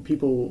to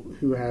people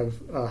who have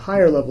a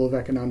higher level of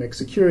economic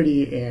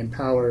security and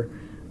power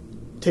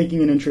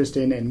taking an interest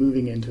in and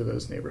moving into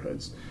those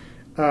neighborhoods.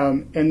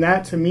 And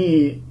that, to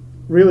me,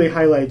 really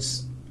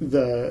highlights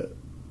the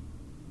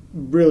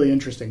really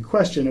interesting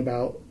question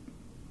about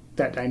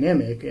that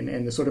dynamic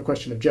and the sort of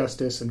question of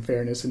justice and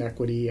fairness and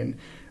equity and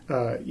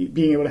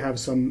being able to have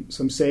some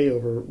say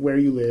over where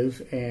you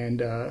live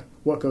and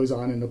what goes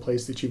on in the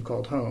place that you've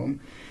called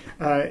home.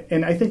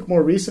 And I think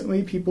more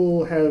recently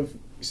people have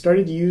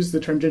started to use the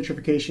term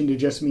gentrification to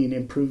just mean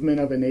improvement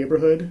of a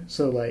neighborhood.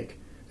 So like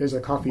there's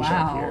a coffee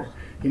shop here.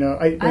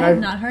 I have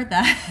not heard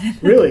that.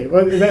 Really?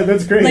 Well,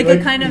 that's great. Like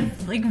a kind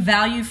of like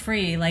value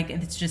free, like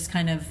it's just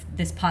kind of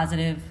this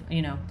positive,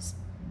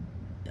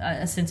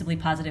 ostensibly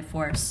positive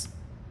force.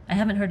 I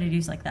haven't heard it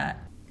used like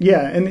that.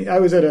 Yeah, and I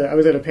was at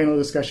a panel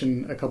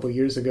discussion a couple of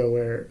years ago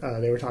where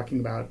they were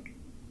talking about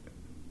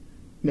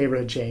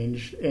neighborhood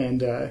change.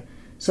 And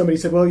somebody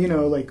said, well,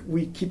 like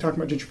we keep talking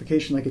about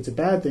gentrification like it's a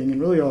bad thing,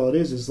 and really all it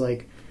is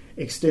like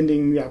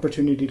extending the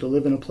opportunity to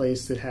live in a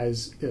place that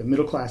has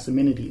middle-class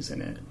amenities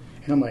in it.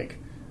 And I'm like,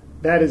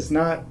 that is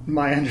not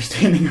my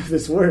understanding of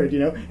this word,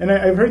 And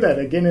I've heard that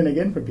again and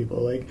again from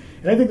people. Like,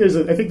 and I think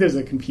there's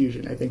a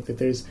confusion. I think that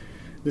there's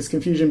this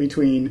confusion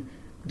between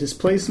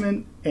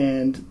displacement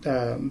and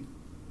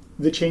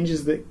the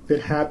changes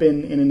that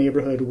happen in a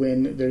neighborhood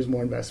when there's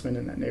more investment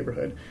in that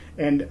neighborhood.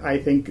 And I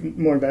think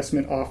more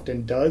investment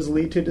often does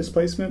lead to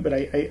displacement, but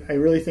I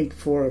really think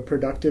for a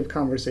productive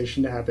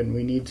conversation to happen,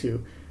 we need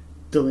to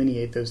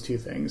delineate those two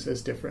things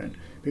as different.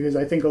 Because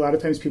I think a lot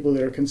of times people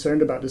that are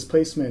concerned about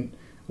displacement,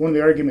 one of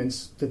the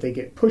arguments that they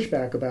get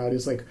pushback about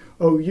is like,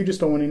 oh, you just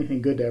don't want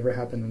anything good to ever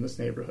happen in this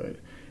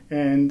neighborhood.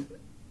 And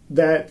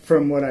that,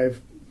 from what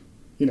I've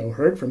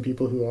heard from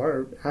people who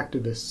are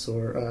activists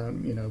or,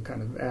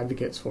 kind of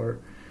advocates for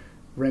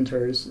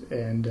renters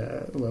and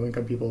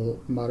low-income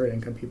people,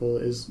 moderate-income people,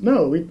 is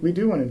no, we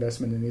do want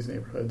investment in these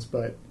neighborhoods,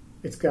 but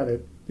it's got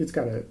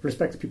to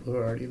respect the people who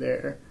are already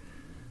there.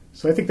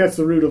 So I think that's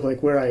the root of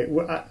like where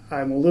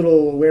I'm a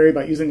little wary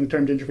about using the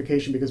term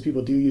gentrification, because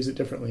people do use it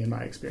differently in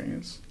my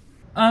experience.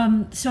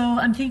 So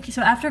I'm thinking.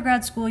 So after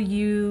grad school,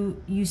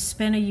 you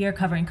spent a year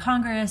covering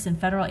Congress and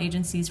federal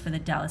agencies for the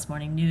Dallas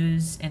Morning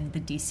News and the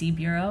DC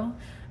bureau,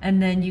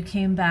 and then you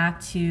came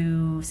back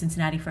to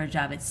Cincinnati for a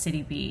job at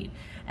City Beat.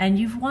 And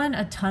you've won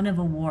a ton of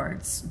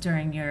awards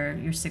during your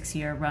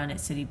 6-year run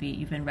at City Beat.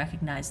 You've been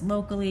recognized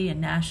locally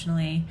and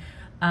nationally.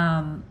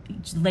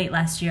 Late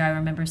last year, I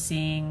remember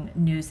seeing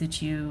news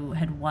that you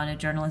had won a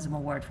journalism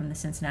award from the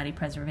Cincinnati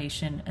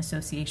Preservation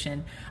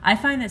Association. I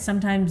find that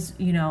sometimes,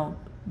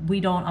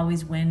 we don't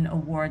always win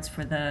awards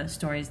for the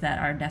stories that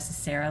are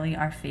necessarily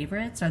our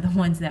favorites or the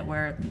ones that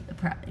we're,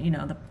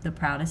 the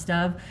proudest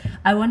of.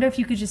 I wonder if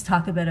you could just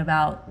talk a bit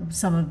about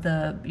some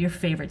of your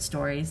favorite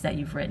stories that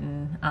you've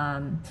written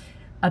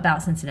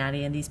about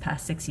Cincinnati in these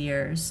past 6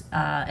 years,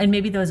 and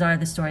maybe those are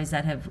the stories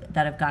that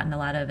have gotten a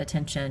lot of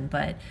attention.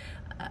 But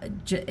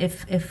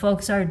if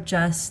folks are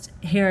just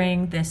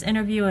hearing this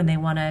interview and they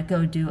want to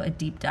go do a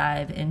deep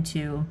dive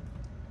into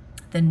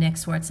the Nick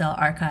Swartzell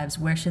archives,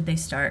 where should they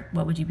start?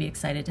 What would you be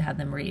excited to have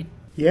them read?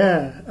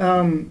 Yeah.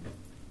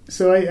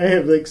 So I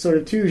have like sort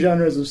of two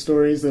genres of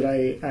stories that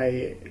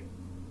I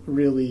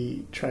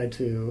really try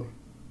to,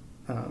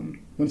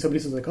 when somebody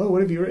says like, oh,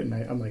 what have you written?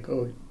 I'm like,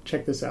 oh,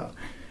 check this out.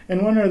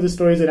 And one are the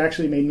stories that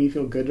actually made me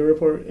feel good to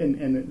report,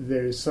 and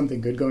there's something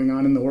good going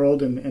on in the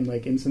world and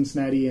like in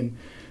Cincinnati. And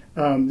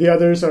the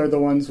others are the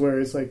ones where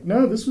it's like,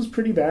 no, this was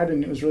pretty bad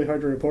and it was really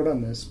hard to report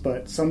on this,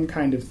 but some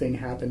kind of thing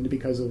happened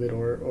because of it,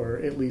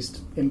 or at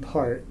least in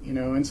part,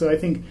 And so I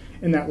think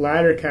in that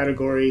latter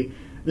category,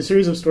 the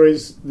series of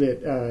stories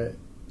that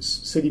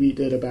City Beat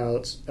did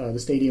about the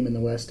stadium in the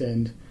West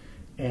End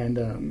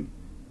and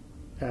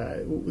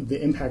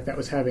the impact that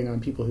was having on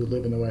people who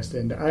live in the West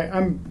End,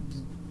 I'm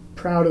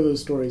proud of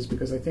those stories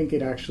because I think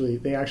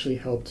they actually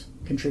helped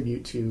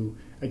contribute to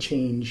a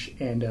change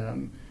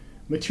and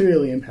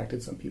materially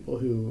impacted some people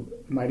who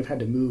might have had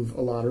to move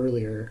a lot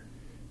earlier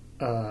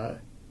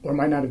or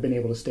might not have been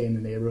able to stay in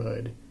the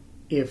neighborhood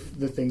if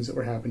the things that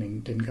were happening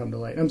didn't come to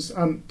light.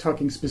 I'm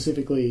talking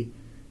specifically,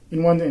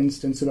 in one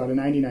instance, about a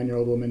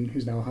 99-year-old woman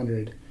who's now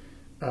 100,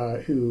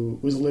 who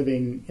was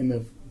living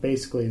in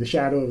basically the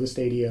shadow of the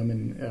stadium,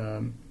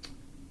 and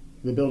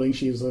the building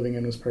she was living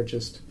in was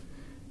purchased,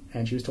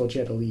 and she was told she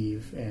had to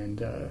leave.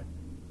 And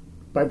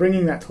by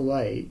bringing that to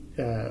light,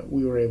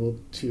 we were able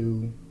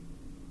to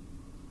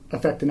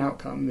affect an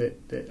outcome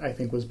that I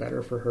think was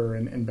better for her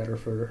and better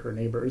for her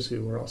neighbors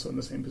who were also in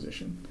the same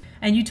position.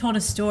 And you told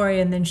a story,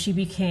 and then she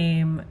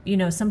became,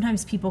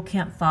 sometimes people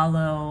can't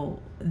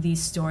follow these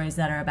stories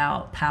that are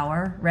about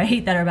power,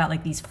 right? That are about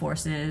like these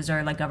forces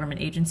or like government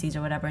agencies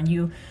or whatever. And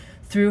you,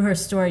 through her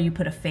story, you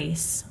put a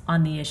face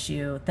on the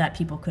issue that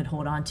people could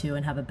hold on to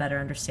and have a better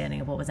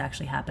understanding of what was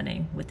actually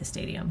happening with the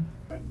stadium.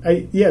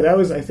 That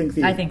was, I think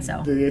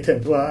so. The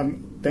attempt. Well,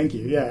 thank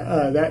you.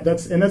 Yeah,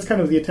 that's kind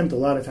of the attempt a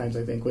lot of times.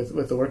 I think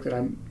with the work that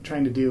I'm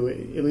trying to do,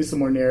 at least the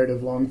more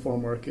narrative, long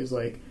form work, is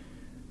like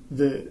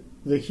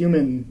the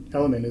human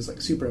element is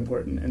like super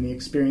important, and the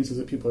experiences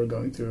that people are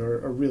going through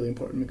are really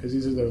important because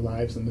these are their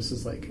lives and this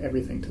is like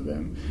everything to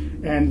them.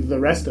 And the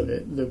rest of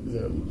it,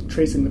 the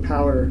tracing the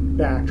power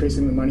back,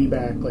 tracing the money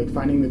back, like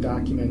finding the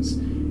documents,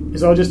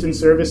 is all just in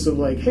service of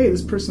like, hey,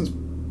 this person's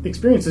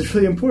experience is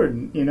really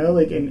important,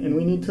 and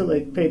we need to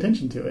like pay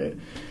attention to it.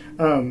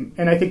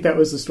 And I think that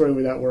was the story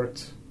where that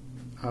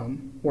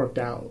worked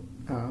out.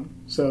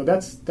 So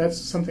that's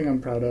something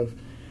I'm proud of.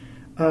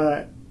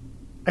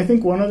 I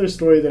think one other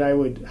story that I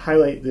would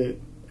highlight that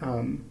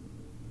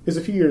is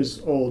a few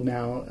years old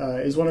now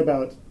is one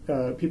about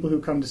people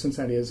who come to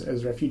Cincinnati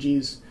as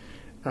refugees,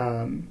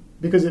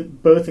 because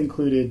it both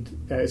included,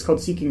 it's called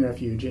Seeking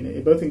Refuge, and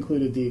it both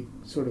included the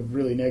sort of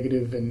really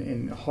negative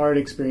and hard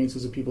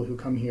experiences of people who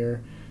come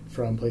here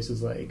from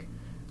places like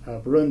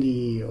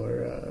Burundi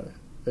or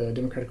the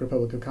Democratic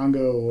Republic of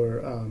Congo or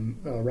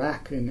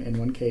Iraq in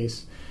one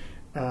case.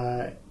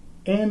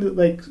 and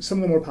like some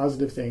of the more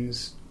positive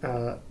things,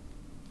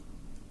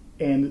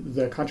 and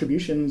the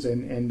contributions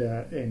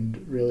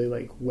and really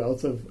like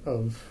wealth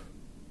of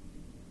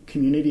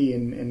community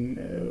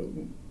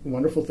and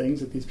wonderful things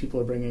that these people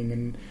are bringing.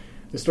 And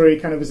the story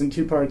kind of is in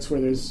two parts, where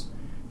there's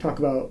talk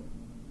about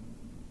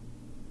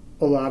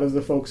a lot of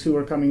the folks who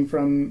are coming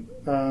from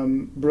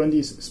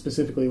Burundi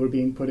specifically were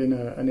being put in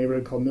a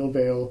neighborhood called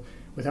Millvale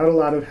without a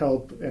lot of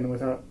help and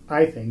without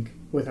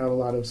a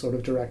lot of sort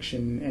of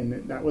direction,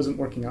 and that wasn't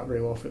working out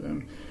very well for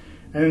them.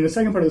 And then the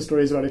second part of the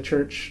story is about a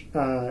church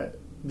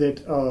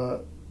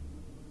that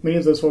many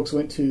of those folks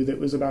went to that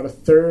was about a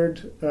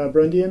third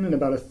Burundian and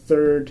about a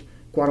third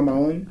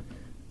Guatemalan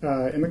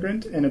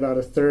immigrant and about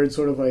a third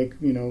sort of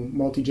like,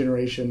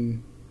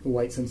 multi-generation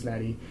white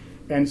Cincinnati.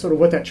 And sort of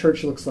what that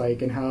church looks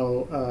like and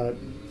how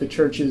the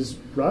church is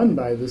run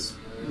by this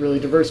really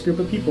diverse group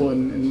of people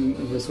and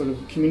the sort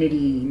of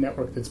community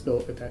network that's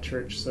built at that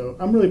church. So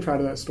I'm really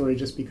proud of that story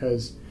just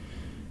because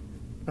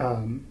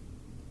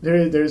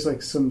there's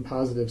like some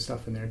positive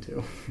stuff in there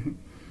too.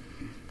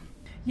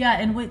 Yeah,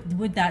 and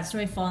would that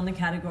story fall in the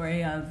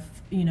category of,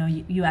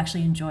 you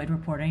actually enjoyed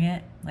reporting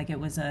it? Like it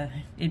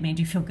made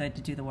you feel good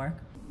to do the work?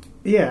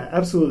 Yeah,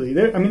 absolutely.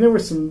 There were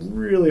some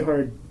really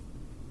hard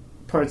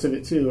parts of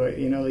it too,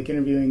 like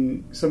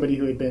interviewing somebody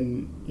who had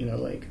been,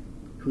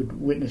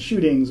 who'd witnessed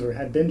shootings or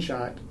had been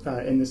shot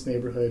in this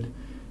neighborhood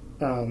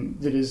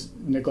that is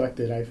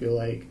neglected, I feel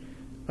like.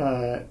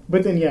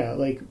 But then,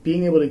 like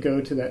being able to go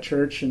to that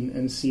church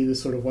and see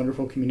this sort of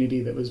wonderful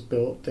community that was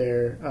built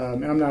there.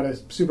 And I'm not a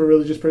super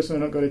religious person. I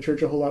don't go to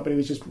church a whole lot, but it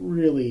was just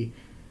really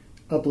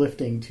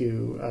uplifting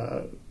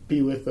to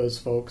be with those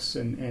folks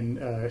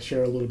and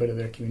share a little bit of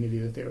their community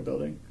that they were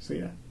building. So,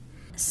 yeah.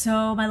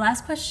 So my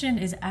last question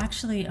is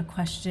actually a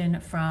question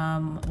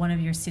from one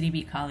of your City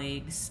Beat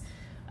colleagues,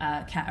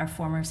 our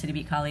former City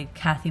Beat colleague,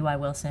 Kathy Y.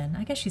 Wilson.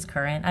 I guess she's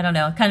current. I don't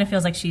know. It kind of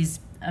feels like she's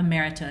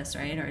emeritus,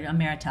 right? Or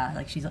emerita,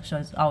 like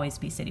she'll always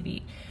be City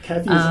Beat.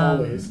 Kathy is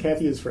always.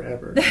 Kathy is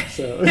forever.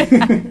 So.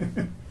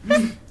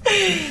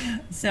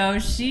 So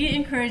she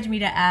encouraged me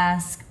to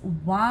ask,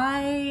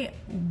 why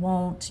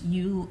won't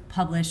you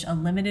publish a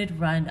limited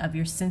run of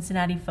your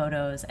Cincinnati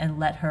photos and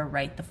let her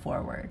write the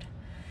foreword?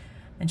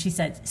 And she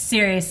said,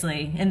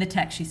 seriously, in the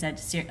text she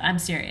said, I'm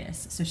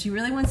serious. So she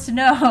really wants to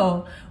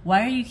know,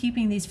 why are you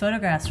keeping these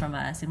photographs from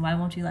us, and why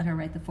won't you let her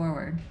write the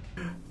foreword?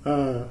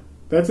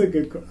 That's a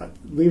good,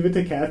 leave it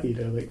to Kathy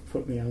to like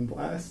put me on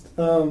blast.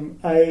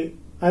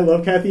 I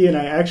love Kathy, and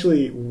I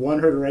actually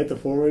want her to write the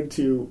foreword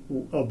to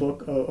a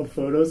book of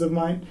photos of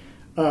mine.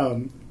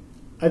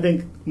 I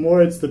think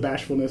more it's the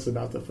bashfulness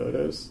about the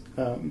photos.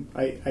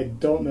 I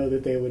don't know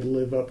that they would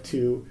live up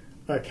to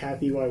a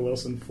Kathy Y.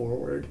 Wilson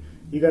foreword.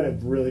 You got to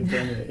really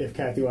bring it if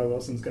Kathy Y.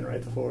 Wilson's going to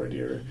write the foreword to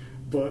your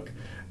book.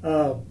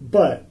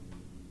 But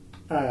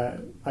I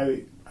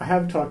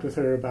have talked with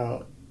her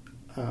about.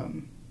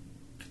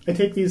 I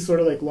take these sort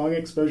of like long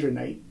exposure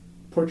night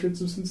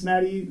portraits of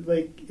Cincinnati,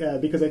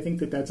 because I think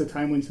that that's a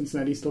time when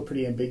Cincinnati's still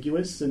pretty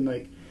ambiguous, and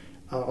like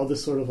all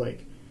this sort of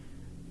like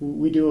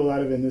we do a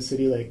lot of in the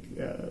city, like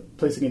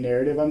placing a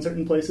narrative on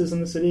certain places in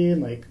the city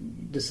and like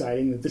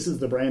deciding that this is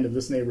the brand of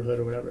this neighborhood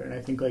or whatever. And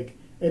I think like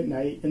at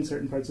night in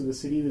certain parts of the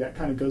city that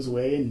kind of goes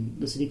away, and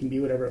the city can be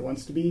whatever it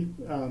wants to be,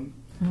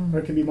 or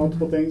it can be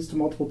multiple things to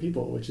multiple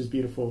people, which is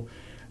beautiful.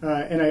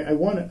 And I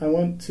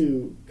want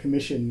to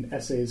commission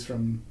essays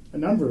from a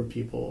number of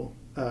people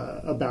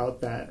about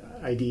that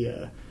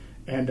idea,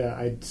 and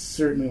I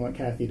certainly want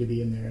Kathy to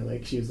be in there.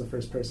 Like, she was the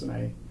first person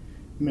I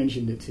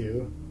mentioned it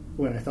to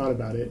when I thought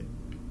about it,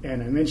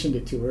 and I mentioned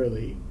it too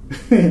early.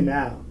 And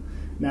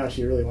now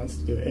she really wants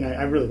to do it, and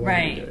I really want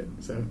her to do it.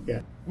 So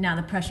yeah. Now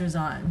the pressure's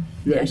on.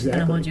 Yeah, she's exactly. going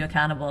to hold you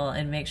accountable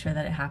and make sure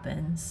that it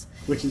happens.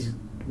 Which is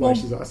why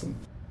she's awesome.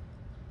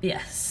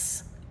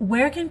 Yes.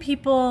 Where can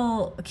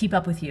people keep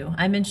up with you?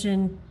 I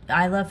mentioned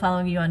I love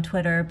following you on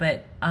Twitter,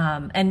 but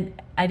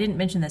and I didn't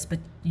mention this, but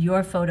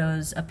your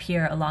photos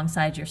appear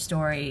alongside your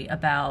story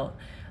about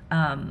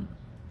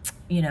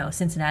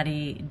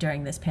Cincinnati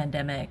during this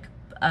pandemic.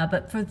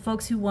 But for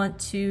folks who want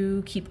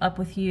to keep up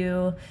with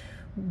you,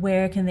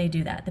 where can they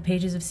do that? The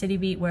pages of City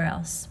Beat, where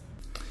else?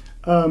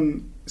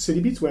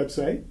 City Beat's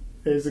website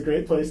is a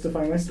great place to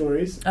find my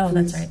stories. Oh,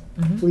 that's right.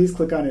 Mm-hmm. Please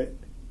click on it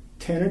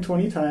 10 or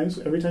 20 times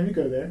every time you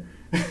go there.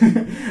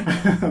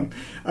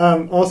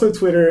 Also,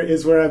 Twitter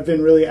is where I've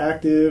been really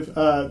active.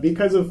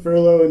 Because of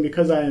furlough and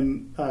because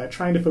I'm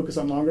trying to focus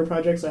on longer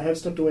projects, I have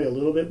stepped away a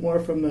little bit more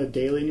from the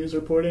daily news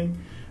reporting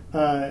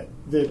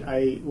that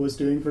I was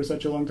doing for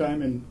such a long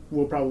time and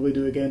will probably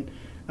do again.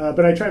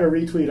 But I try to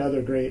retweet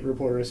other great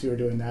reporters who are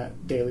doing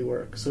that daily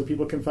work. So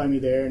people can find me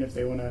there, and if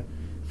they want to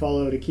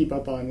follow to keep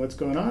up on what's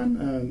going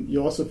on,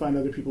 you'll also find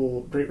other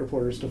people, great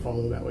reporters, to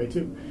follow that way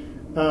too.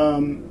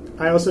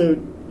 I also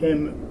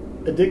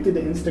am addicted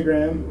to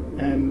Instagram,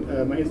 and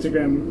my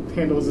Instagram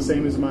handle is the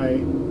same as my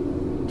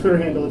Twitter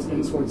handle. It's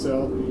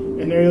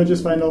 @Swartzel, and there you'll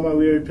just find all my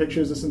weird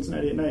pictures of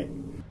Cincinnati at night.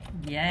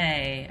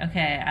 Yay.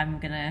 Okay, I'm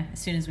gonna, as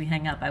soon as we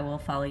hang up, I will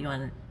follow you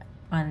on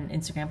on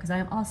Instagram because I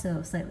am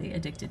also slightly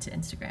addicted to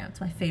Instagram.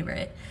 It's my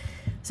favorite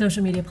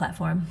social media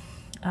platform.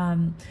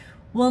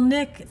 Well,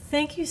 Nick,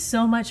 thank you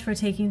so much for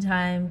taking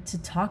time to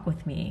talk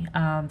with me.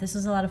 This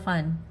was a lot of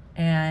fun,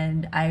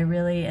 and I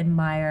really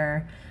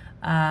admire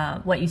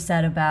what you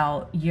said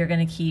about you're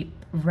going to keep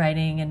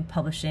writing and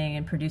publishing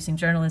and producing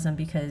journalism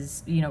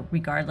because,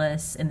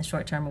 regardless in the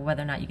short term of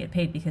whether or not you get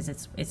paid, because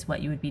it's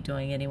what you would be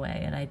doing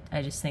anyway. And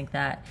I just think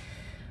that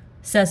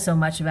says so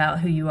much about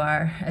who you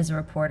are as a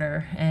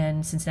reporter,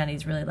 and Cincinnati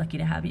is really lucky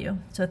to have you.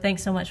 So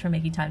thanks so much for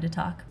making time to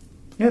talk.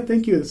 Yeah,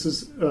 thank you. This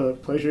was a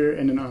pleasure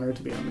and an honor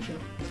to be on the show.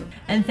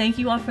 And thank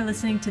you all for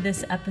listening to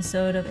this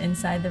episode of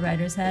Inside the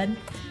Writer's Head.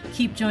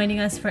 Keep joining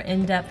us for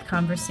in-depth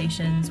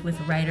conversations with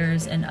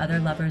writers and other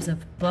lovers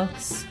of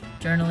books,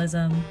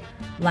 journalism,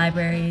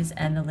 libraries,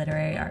 and the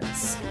literary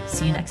arts.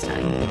 See you next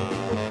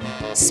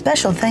time.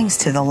 Special thanks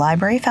to the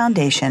Library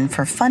Foundation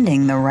for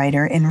funding the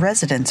Writer in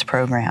Residence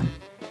program.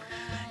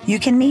 You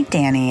can meet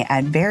Danny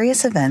at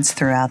various events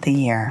throughout the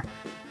year.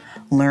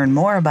 Learn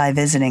more by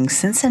visiting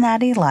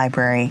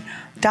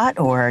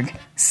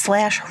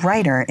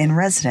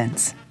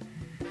cincinnatilibrary.org/writer-in-residence.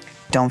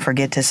 Don't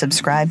forget to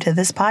subscribe to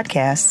this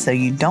podcast so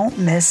you don't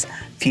miss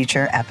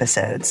future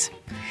episodes.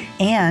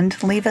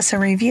 And leave us a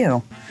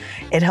review.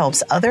 It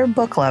helps other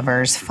book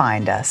lovers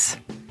find us.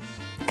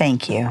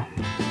 Thank you.